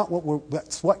 Is that not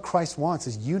that's what Christ wants,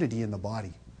 is unity in the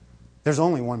body? There's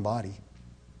only one body.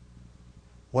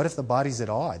 What if the body's at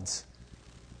odds?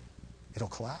 It'll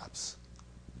collapse.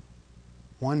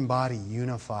 One body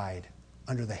unified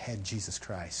under the head Jesus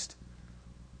Christ.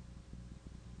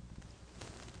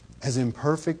 As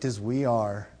imperfect as we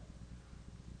are,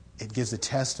 it gives a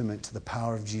testament to the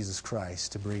power of Jesus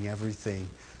Christ to bring everything,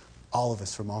 all of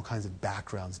us from all kinds of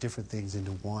backgrounds, different things,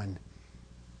 into one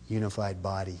unified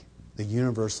body, the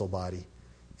universal body.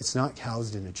 It's not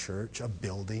housed in a church, a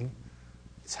building.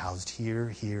 It's housed here,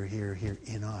 here, here, here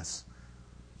in us.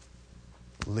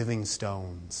 Living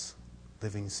stones.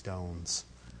 Living stones.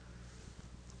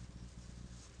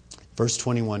 Verse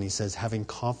 21, he says, having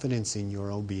confidence in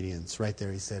your obedience. Right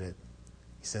there he said it.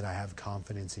 He said, I have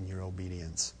confidence in your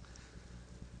obedience.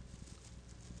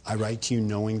 I write to you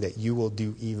knowing that you will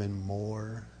do even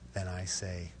more than I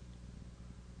say.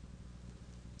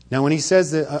 Now when he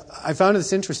says that, I found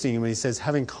this interesting when he says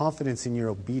having confidence in your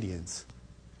obedience.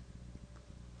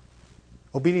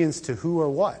 Obedience to who or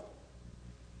what?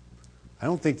 I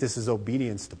don't think this is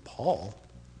obedience to Paul.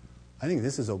 I think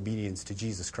this is obedience to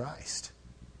Jesus Christ.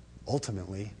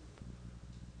 Ultimately.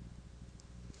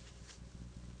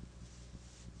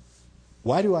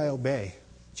 Why do I obey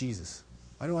Jesus?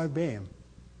 Why do I obey him?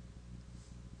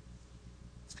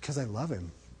 It's because I love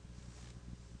him.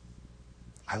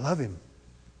 I love him.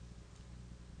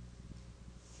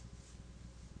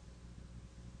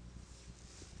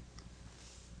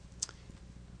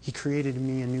 He created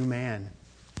me a new man.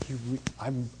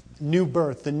 new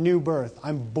birth, the new birth.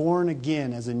 I'm born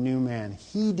again as a new man.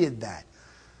 He did that.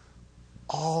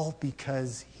 All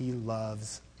because he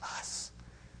loves us.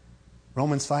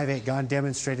 Romans 5:8, God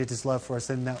demonstrated his love for us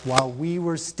in that while we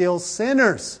were still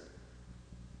sinners,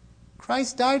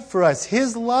 Christ died for us.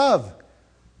 His love.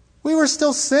 We were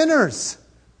still sinners.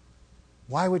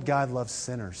 Why would God love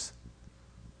sinners?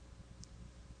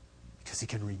 Because he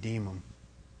can redeem them.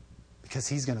 Because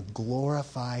he's going to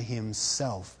glorify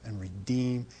himself and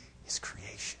redeem his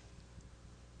creation.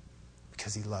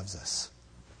 Because he loves us.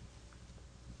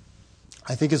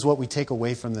 I think is what we take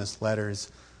away from this letter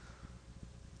is,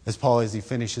 as Paul, as he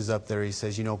finishes up there, he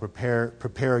says,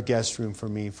 prepare a guest room for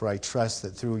me, for I trust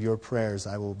that through your prayers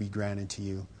I will be granted to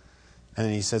you. And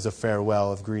then he says a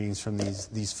farewell of greetings from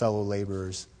these fellow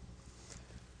laborers.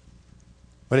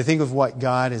 But I think of what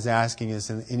God is asking us,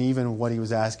 and even what he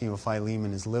was asking of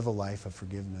Philemon, is live a life of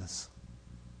forgiveness.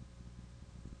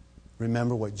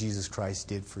 Remember what Jesus Christ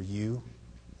did for you,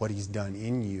 what he's done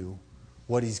in you,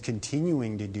 what he's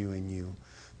continuing to do in you.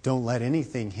 Don't let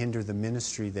anything hinder the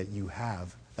ministry that you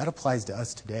have. That applies to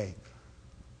us today.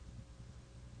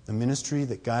 The ministry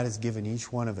that God has given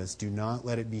each one of us, do not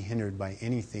let it be hindered by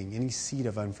anything, any seed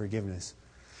of unforgiveness.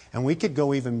 And we could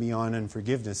go even beyond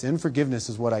unforgiveness. Unforgiveness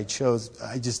is what I chose,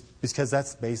 because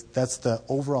that's the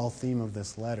overall theme of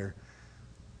this letter.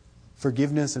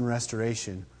 Forgiveness and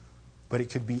restoration. But it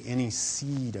could be any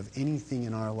seed of anything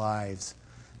in our lives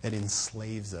that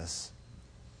enslaves us.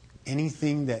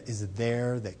 Anything that is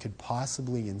there that could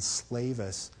possibly enslave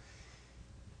us.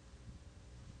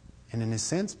 And in a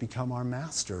sense, become our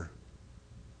master.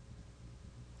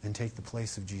 And take the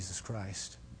place of Jesus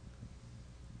Christ.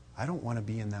 I don't want to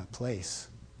be in that place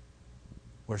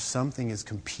where something is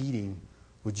competing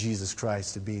with Jesus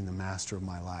Christ to being the master of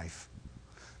my life.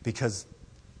 Because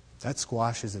that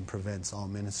squashes and prevents all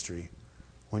ministry.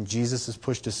 When Jesus is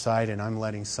pushed aside and I'm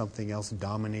letting something else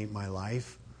dominate my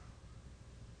life,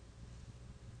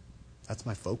 that's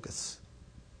my focus.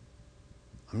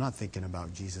 I'm not thinking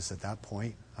about Jesus at that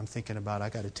point. I'm thinking about I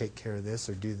got to take care of this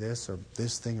or do this or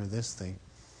this thing or this thing.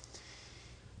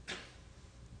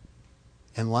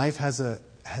 And life has a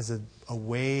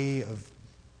way of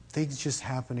things just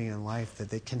happening in life that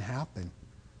they can happen.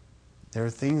 There are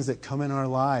things that come in our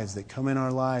lives, that come in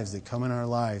our lives, that come in our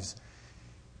lives.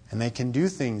 And they can do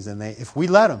things, and if we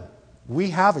let them, we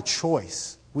have a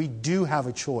choice. We do have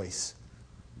a choice.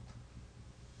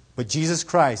 But Jesus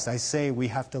Christ, I say we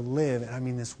have to live, and I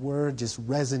mean this word just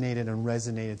resonated and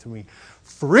resonated through me.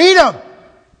 Freedom!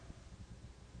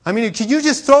 I mean, can you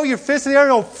just throw your fist in the air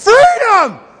and go,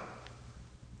 freedom!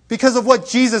 Because of what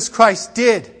Jesus Christ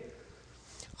did.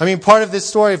 I mean, part of this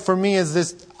story for me is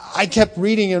this. I kept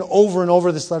reading it over and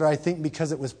over, this letter, I think,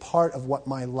 because it was part of what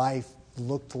my life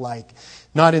looked like.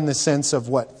 Not in the sense of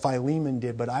what Philemon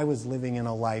did, but I was living in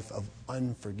a life of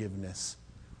unforgiveness.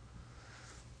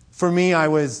 For me,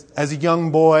 as a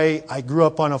young boy, I grew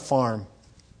up on a farm.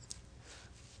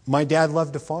 My dad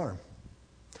loved to farm.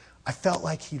 I felt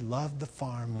like he loved the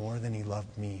farm more than he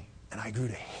loved me. And I grew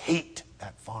to hate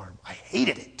that farm. I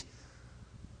hated it.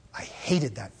 I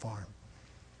hated that farm.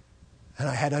 And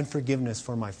I had unforgiveness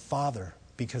for my father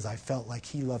because I felt like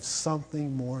he loved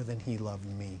something more than he loved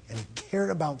me. And he cared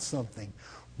about something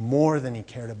more than he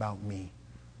cared about me.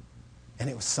 And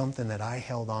it was something that I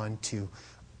held on to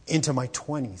into my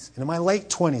 20s. And in my late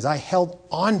 20s, I held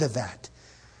on to that.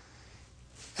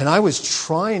 And I was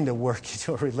trying to work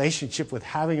into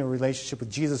having a relationship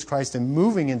with Jesus Christ and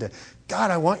moving into, God,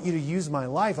 I want you to use my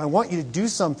life. I want you to do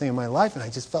something in my life. And I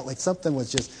just felt like something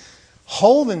was just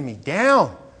holding me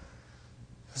down.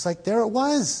 It was like, there it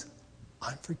was.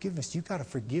 Unforgiveness. You've got to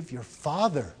forgive your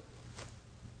father.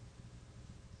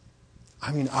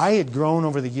 I mean, I had grown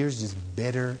over the years just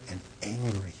bitter and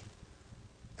angry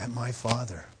at my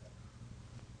father.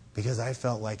 Because I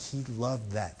felt like he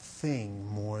loved that thing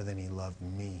more than he loved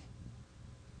me.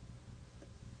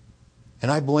 And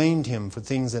I blamed him for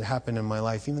things that happened in my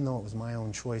life, even though it was my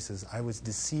own choices. I was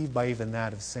deceived by even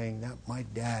that, of saying that my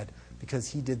dad, because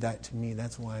he did that to me,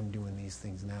 that's why I'm doing these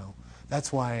things now.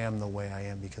 That's why I am the way I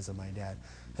am, because of my dad.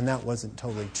 And that wasn't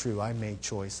totally true. I made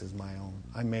choices my own.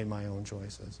 I made my own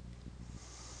choices.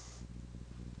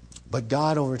 But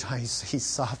God, over time, he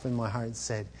softened my heart and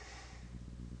said,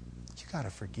 you got to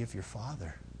forgive your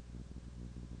father.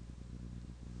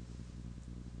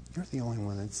 You're the only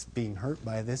one that's being hurt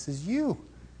by this is you.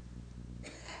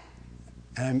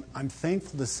 And I'm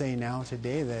thankful to say now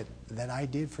today that I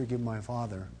did forgive my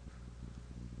father.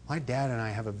 My dad and I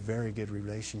have a very good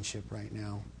relationship right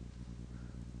now.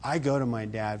 I go to my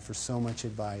dad for so much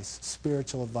advice,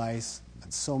 spiritual advice,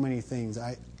 and so many things.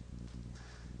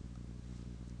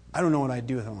 I don't know what I'd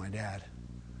do without my dad.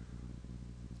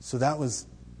 So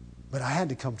but I had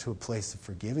to come to a place of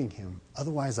forgiving him.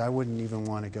 Otherwise, I wouldn't even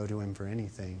want to go to him for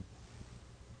anything.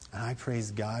 And I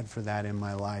praise God for that in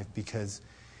my life because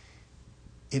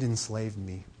it enslaved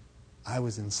me. I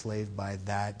was enslaved by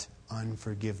that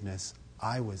unforgiveness.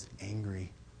 I was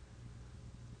angry.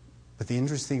 But the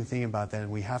interesting thing about that,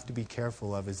 and we have to be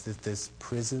careful of, is that this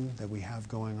prison that we have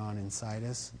going on inside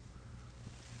us,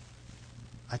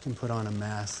 I can put on a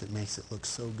mask that makes it look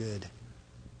so good.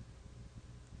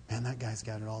 Man, that guy's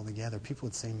got it all together. People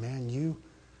would say, man,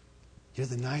 you're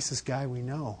the nicest guy we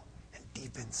know. And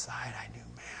deep inside I knew,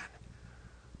 man,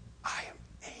 I am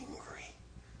angry.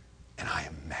 And I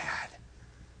am mad.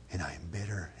 And I am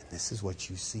bitter. And this is what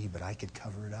you see, but I could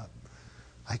cover it up.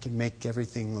 I could make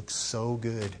everything look so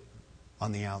good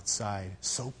on the outside.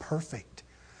 So perfect.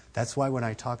 That's why when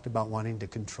I talked about wanting to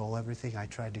control everything, I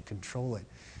tried to control it.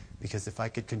 Because if I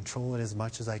could control it as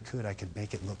much as I could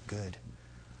make it look good.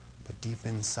 But deep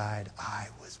inside, I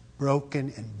was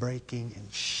broken and breaking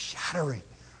and shattering.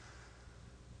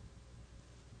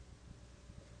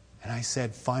 And I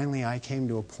said, finally, I came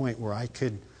to a point where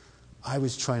I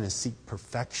was trying to seek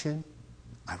perfection.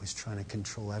 I was trying to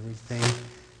control everything.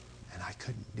 And I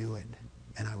couldn't do it.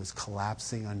 And I was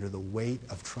collapsing under the weight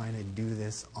of trying to do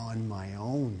this on my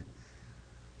own.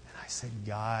 And I said,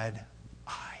 God,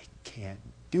 I can't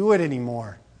do it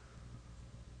anymore.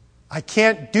 I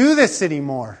can't do this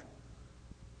anymore.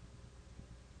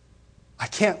 I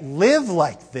can't live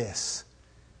like this.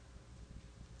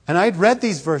 And I'd read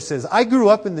these verses. I grew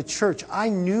up in the church. I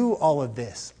knew all of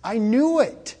this. I knew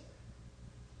it.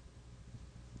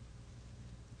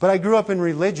 But I grew up in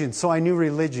religion, so I knew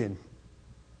religion.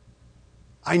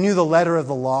 I knew the letter of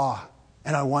the law,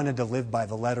 and I wanted to live by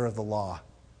the letter of the law.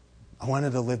 I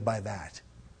wanted to live by that.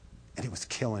 And it was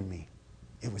killing me.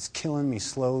 It was killing me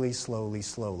slowly, slowly,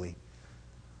 slowly.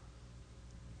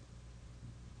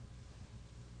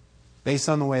 Based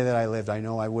on the way that I lived, I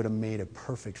know I would have made a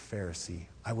perfect Pharisee.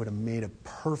 I would have made a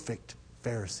perfect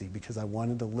Pharisee because I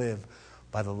wanted to live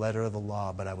by the letter of the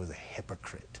law, but I was a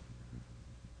hypocrite.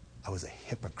 I was a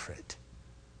hypocrite.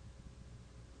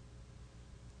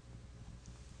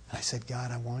 And I said,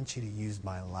 God, I want you to use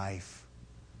my life.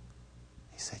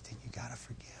 He said, then you got to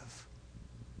forgive.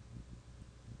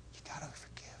 You got to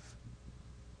forgive.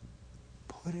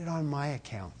 Put it on my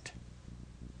account.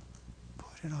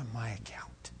 Put it on my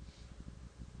account.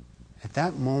 At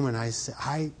that moment,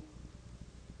 I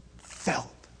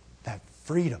felt that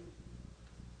freedom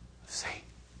of saying,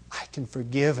 I can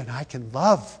forgive and I can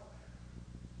love.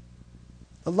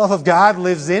 The love of God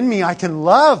lives in me. I can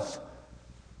love.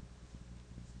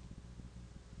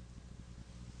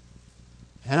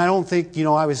 And I don't think,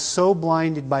 I was so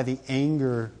blinded by the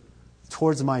anger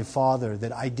towards my father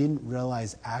that I didn't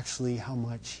realize actually how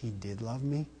much he did love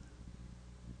me.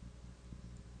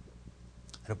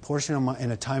 At a portion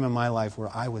in a time in my life where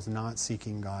I was not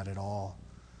seeking God at all.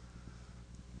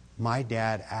 My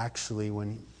dad actually,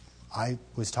 when I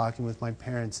was talking with my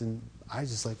parents, and I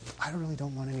was just like, I really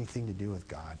don't want anything to do with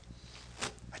God.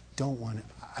 I don't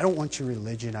want your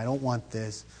religion. I don't want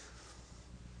this.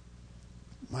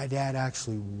 My dad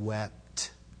actually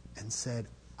wept and said,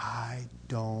 I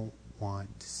don't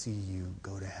want to see you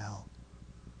go to hell.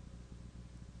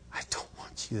 I don't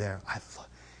want you there.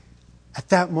 At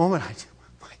that moment,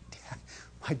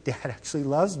 my dad actually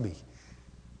loves me.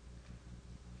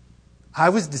 I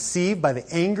was deceived by the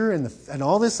anger and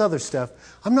all this other stuff.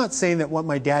 I'm not saying that what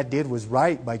my dad did was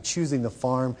right by choosing the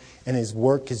farm and his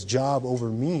work, his job over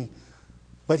me.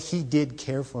 But he did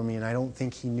care for me, and I don't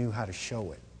think he knew how to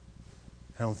show it.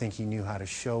 I don't think he knew how to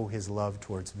show his love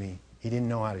towards me. He didn't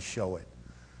know how to show it.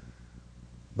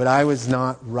 But I was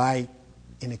not right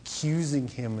in accusing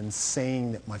him and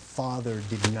saying that my father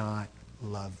did not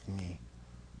love me.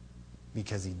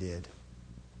 Because he did.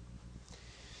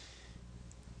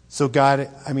 So God,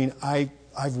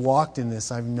 I've walked in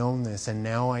this, I've known this, and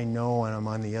now I know, and I'm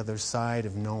on the other side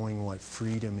of knowing what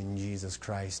freedom in Jesus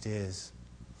Christ is.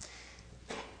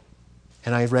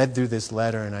 And I read through this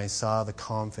letter and I saw the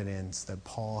confidence that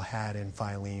Paul had in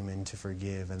Philemon to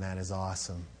forgive, and that is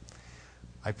awesome.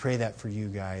 I pray that for you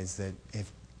guys, that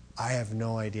if I have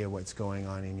no idea what's going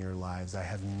on in your lives, I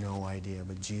have no idea,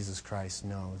 but Jesus Christ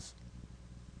knows.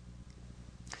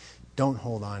 Don't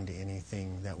hold on to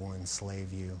anything that will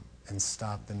enslave you and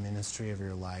stop the ministry of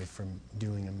your life from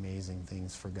doing amazing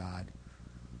things for God.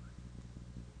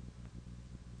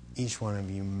 Each one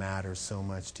of you matters so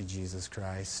much to Jesus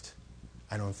Christ.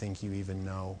 I don't think you even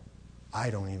know. I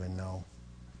don't even know.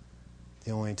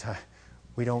 The only time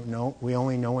we don't know, we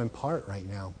only know in part right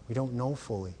now. We don't know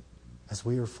fully as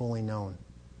we are fully known.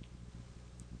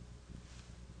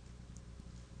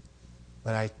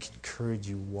 But I encourage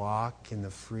you, walk in the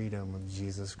freedom of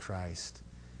Jesus Christ.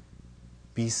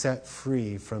 Be set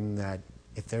free from that.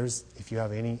 If you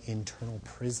have any internal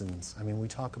prisons, I mean, we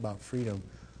talk about freedom.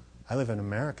 I live in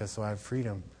America, so I have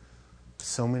freedom.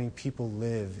 So many people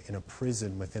live in a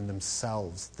prison within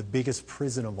themselves, the biggest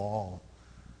prison of all.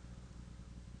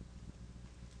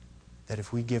 That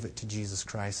if we give it to Jesus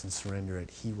Christ and surrender it,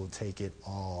 He will take it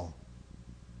all.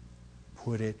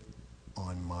 Put it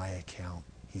on my account,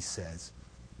 He says.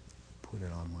 Put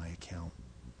it on my account.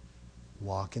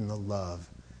 Walk in the love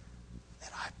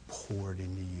that I poured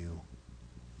into you.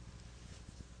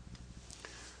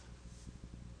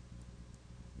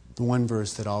 The one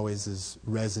verse that always has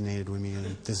resonated with me, and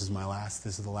this is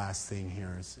the last thing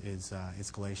here,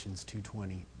 is Galatians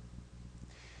 2:20.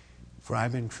 For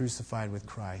I've been crucified with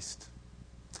Christ,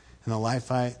 and the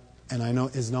life I know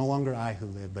is no longer I who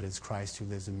live, but it's Christ who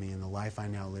lives in me. And the life I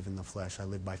now live in the flesh, I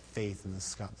live by faith in the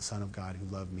Son of God who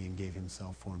loved me and gave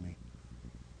Himself for me.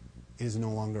 It is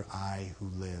no longer I who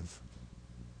live,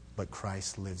 but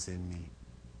Christ lives in me.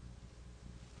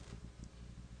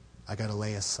 I got to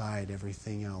lay aside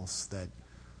everything else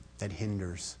that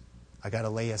hinders. I got to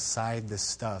lay aside this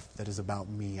stuff that is about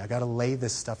me. I got to lay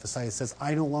this stuff aside. It says,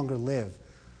 I no longer live.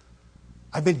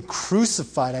 I've been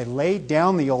crucified. I laid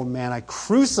down the old man. I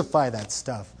crucify that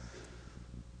stuff.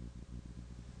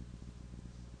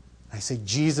 I say,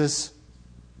 Jesus,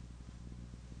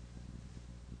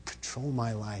 control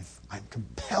my life. I'm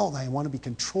compelled. I want to be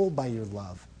controlled by your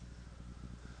love.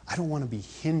 I don't want to be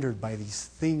hindered by these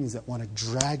things that want to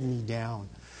drag me down,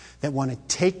 that want to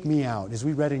take me out. As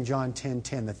we read in John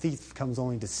 10:10, the thief comes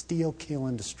only to steal, kill,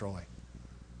 and destroy.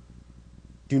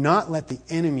 Do not let the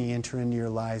enemy enter into your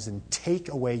lives and take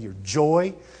away your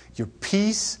joy, your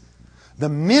peace, the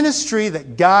ministry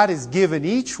that God has given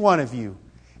each one of you.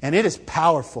 And it is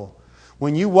powerful.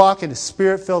 When you walk in a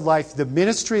Spirit-filled life, the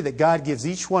ministry that God gives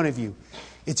each one of you,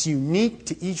 it's unique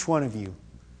to each one of you.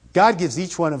 God gives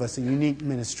each one of us a unique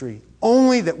ministry,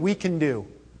 only that we can do.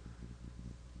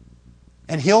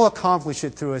 And He'll accomplish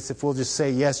it through us if we'll just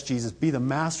say, yes, Jesus, be the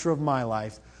master of my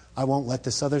life. I won't let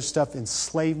this other stuff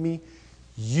enslave me.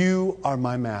 You are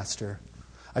my master.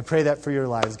 I pray that for your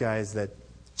lives, guys, that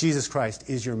Jesus Christ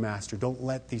is your master. Don't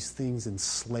let these things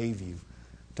enslave you.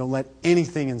 Don't let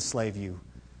anything enslave you.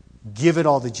 Give it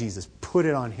all to Jesus. Put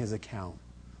it on His account.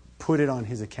 Put it on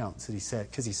His account,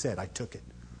 because He said, I took it.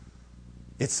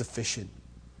 It's sufficient.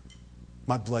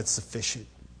 My blood's sufficient.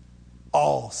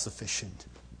 All sufficient.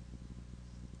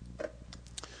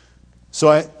 So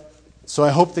I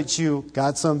hope that you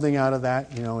got something out of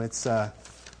that. You know, it's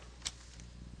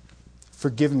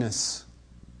forgiveness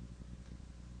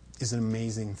is an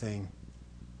amazing thing.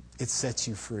 It sets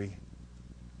you free.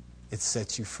 It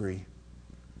sets you free.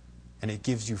 And it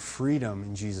gives you freedom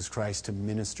in Jesus Christ to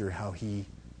minister how He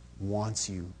wants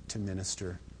you to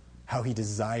minister, how He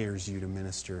desires you to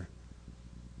minister.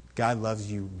 God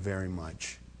loves you very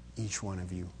much, each one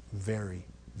of you, very,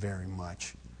 very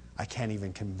much. I can't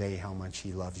even convey how much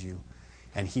He loves you.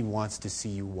 And He wants to see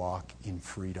you walk in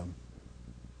freedom.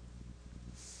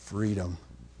 Freedom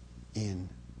in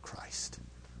Christ.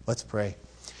 Let's pray.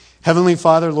 Heavenly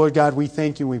Father, Lord God, we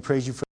thank you and we praise you for